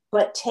harm,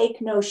 but take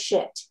no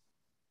shit.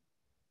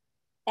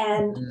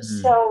 And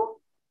so,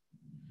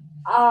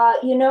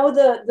 you know,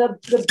 the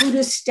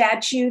Buddhist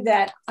statue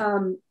that,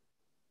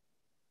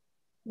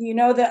 you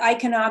know, the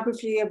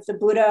iconography of the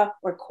Buddha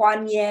or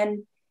Kuan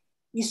Yin,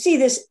 you see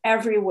this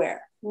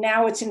everywhere.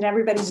 Now it's in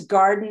everybody's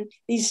garden,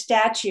 these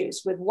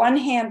statues with one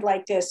hand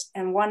like this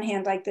and one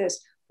hand like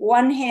this,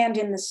 one hand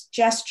in this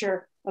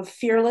gesture of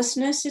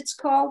fearlessness, it's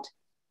called.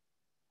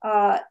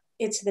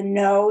 It's the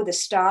no, the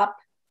stop,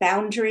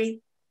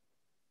 boundary.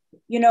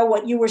 You know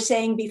what you were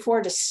saying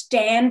before, to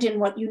stand in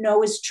what you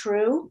know is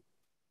true.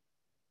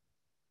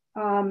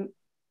 And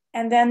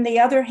then the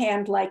other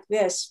hand like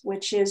this,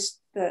 which is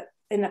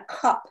in a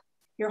cup,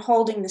 you're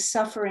holding the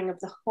suffering of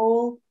the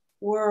whole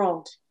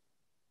world.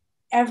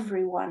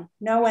 Everyone,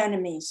 no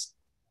enemies.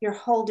 You're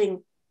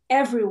holding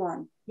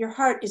everyone. Your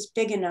heart is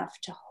big enough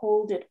to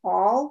hold it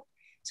all.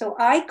 So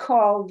I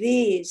call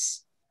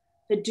these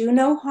the do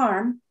no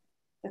harm,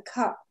 the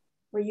cup,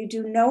 where you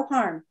do no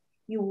harm.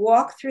 You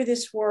walk through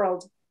this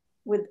world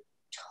with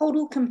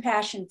total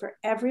compassion for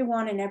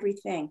everyone and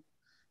everything.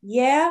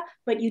 Yeah,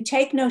 but you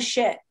take no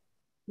shit.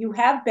 You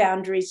have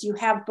boundaries, you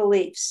have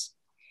beliefs.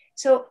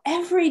 So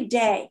every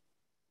day,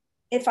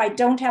 if I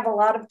don't have a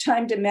lot of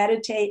time to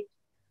meditate,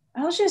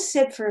 I'll just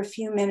sit for a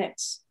few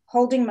minutes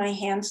holding my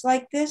hands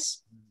like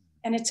this.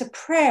 And it's a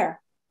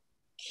prayer.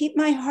 Keep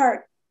my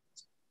heart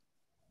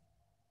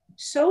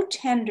so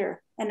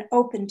tender and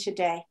open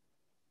today.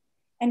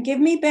 And give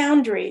me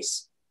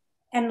boundaries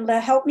and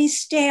help me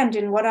stand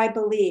in what I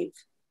believe.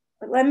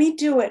 But let me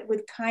do it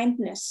with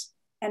kindness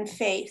and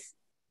faith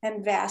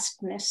and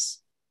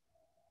vastness.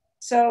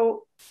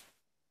 So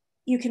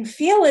you can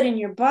feel it in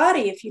your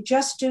body if you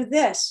just do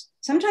this.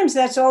 Sometimes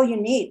that's all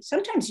you need.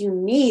 Sometimes you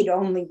need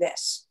only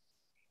this.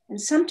 And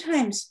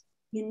sometimes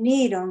you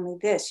need only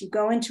this. You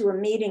go into a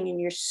meeting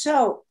and you're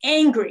so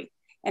angry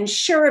and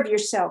sure of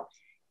yourself.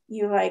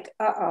 You're like,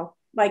 uh-oh.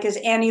 Like as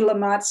Annie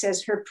Lamott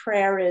says, her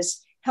prayer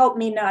is, help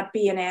me not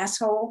be an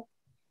asshole.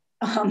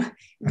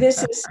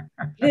 This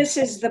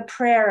is the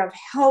prayer of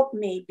help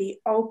me be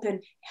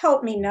open.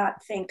 Help me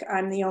not think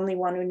I'm the only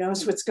one who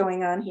knows what's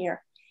going on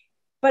here.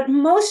 But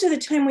most of the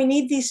time we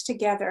need these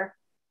together.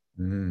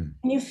 And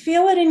you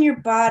feel it in your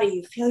body.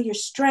 You feel your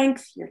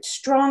strength, your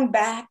strong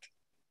back,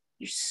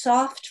 your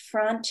soft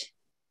front,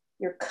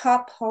 your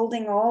cup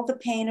holding all the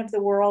pain of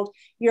the world,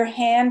 your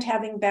hand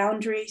having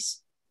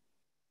boundaries.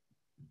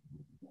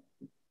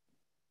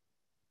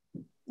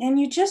 And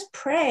you just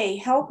pray,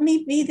 help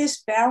me be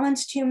this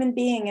balanced human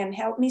being and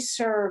help me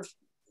serve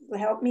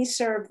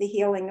the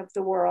healing of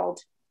the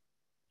world.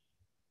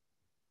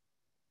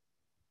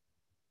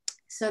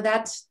 So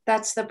that's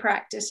the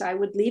practice I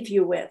would leave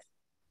you with.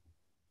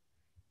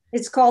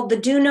 It's called the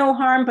do no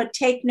harm but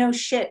take no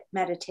shit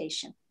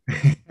meditation.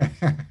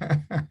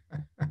 I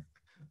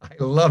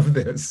love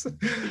this.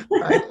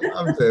 I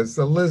love this.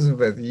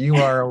 Elizabeth, you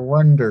are a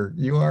wonder.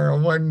 You are a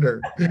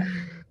wonder.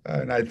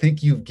 And I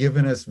think you've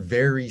given us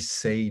very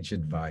sage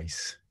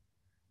advice.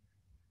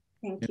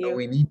 Thank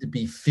We you. need to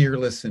be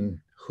fearless in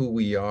who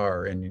we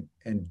are and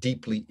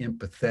deeply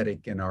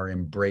empathetic in our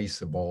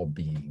embrace of all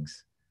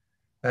beings.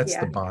 That's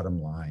the Yeah.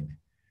 bottom line.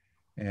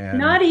 And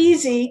Not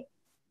easy,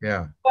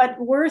 yeah, but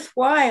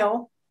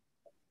worthwhile.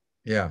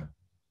 yeah,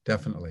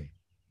 definitely.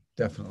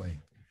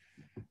 Definitely.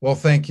 Well,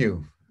 thank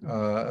you.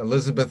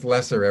 Elizabeth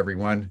Lesser,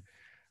 everyone,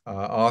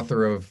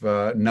 author of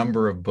a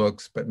number of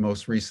books, but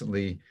most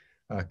recently,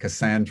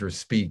 Cassandra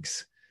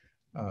Speaks,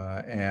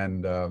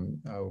 and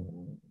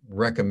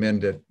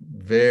recommend it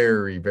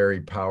very, very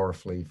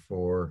powerfully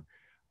for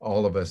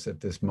all of us at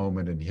this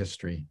moment in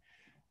history.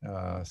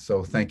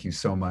 So thank you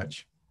so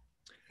much.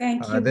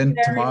 Thank you Then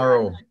very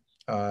tomorrow,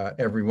 much.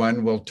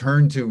 everyone, we'll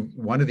turn to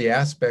one of the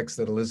aspects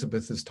that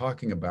Elizabeth is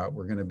talking about.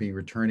 We're going to be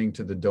returning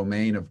to the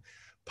domain of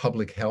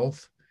public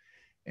health,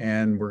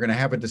 and we're going to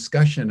have a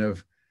discussion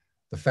of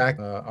the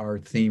fact our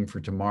theme for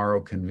tomorrow,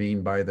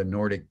 convened by the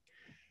Nordic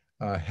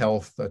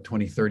Health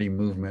 2030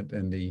 movement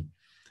and the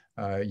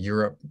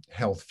Europe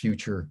Health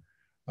Future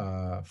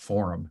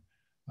Forum.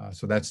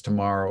 So that's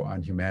tomorrow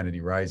on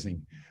Humanity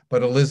Rising.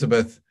 But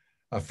Elizabeth,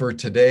 for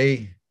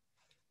today,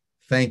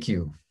 thank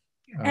you.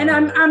 And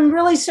I'm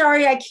really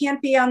sorry I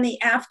can't be on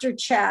the after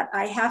chat.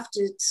 I have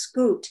to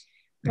scoot,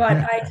 but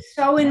I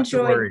so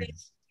enjoyed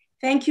this.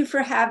 Thank you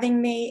for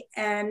having me,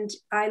 and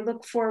I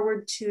look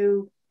forward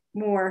to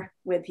more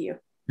with you.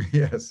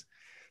 Yes.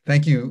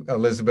 Thank you,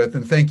 Elizabeth,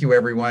 and thank you,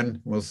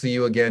 everyone. We'll see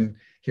you again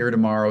here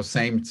tomorrow,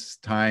 same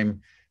time,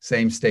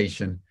 same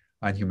station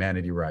on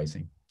Humanity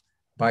Rising.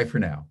 Bye for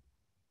now.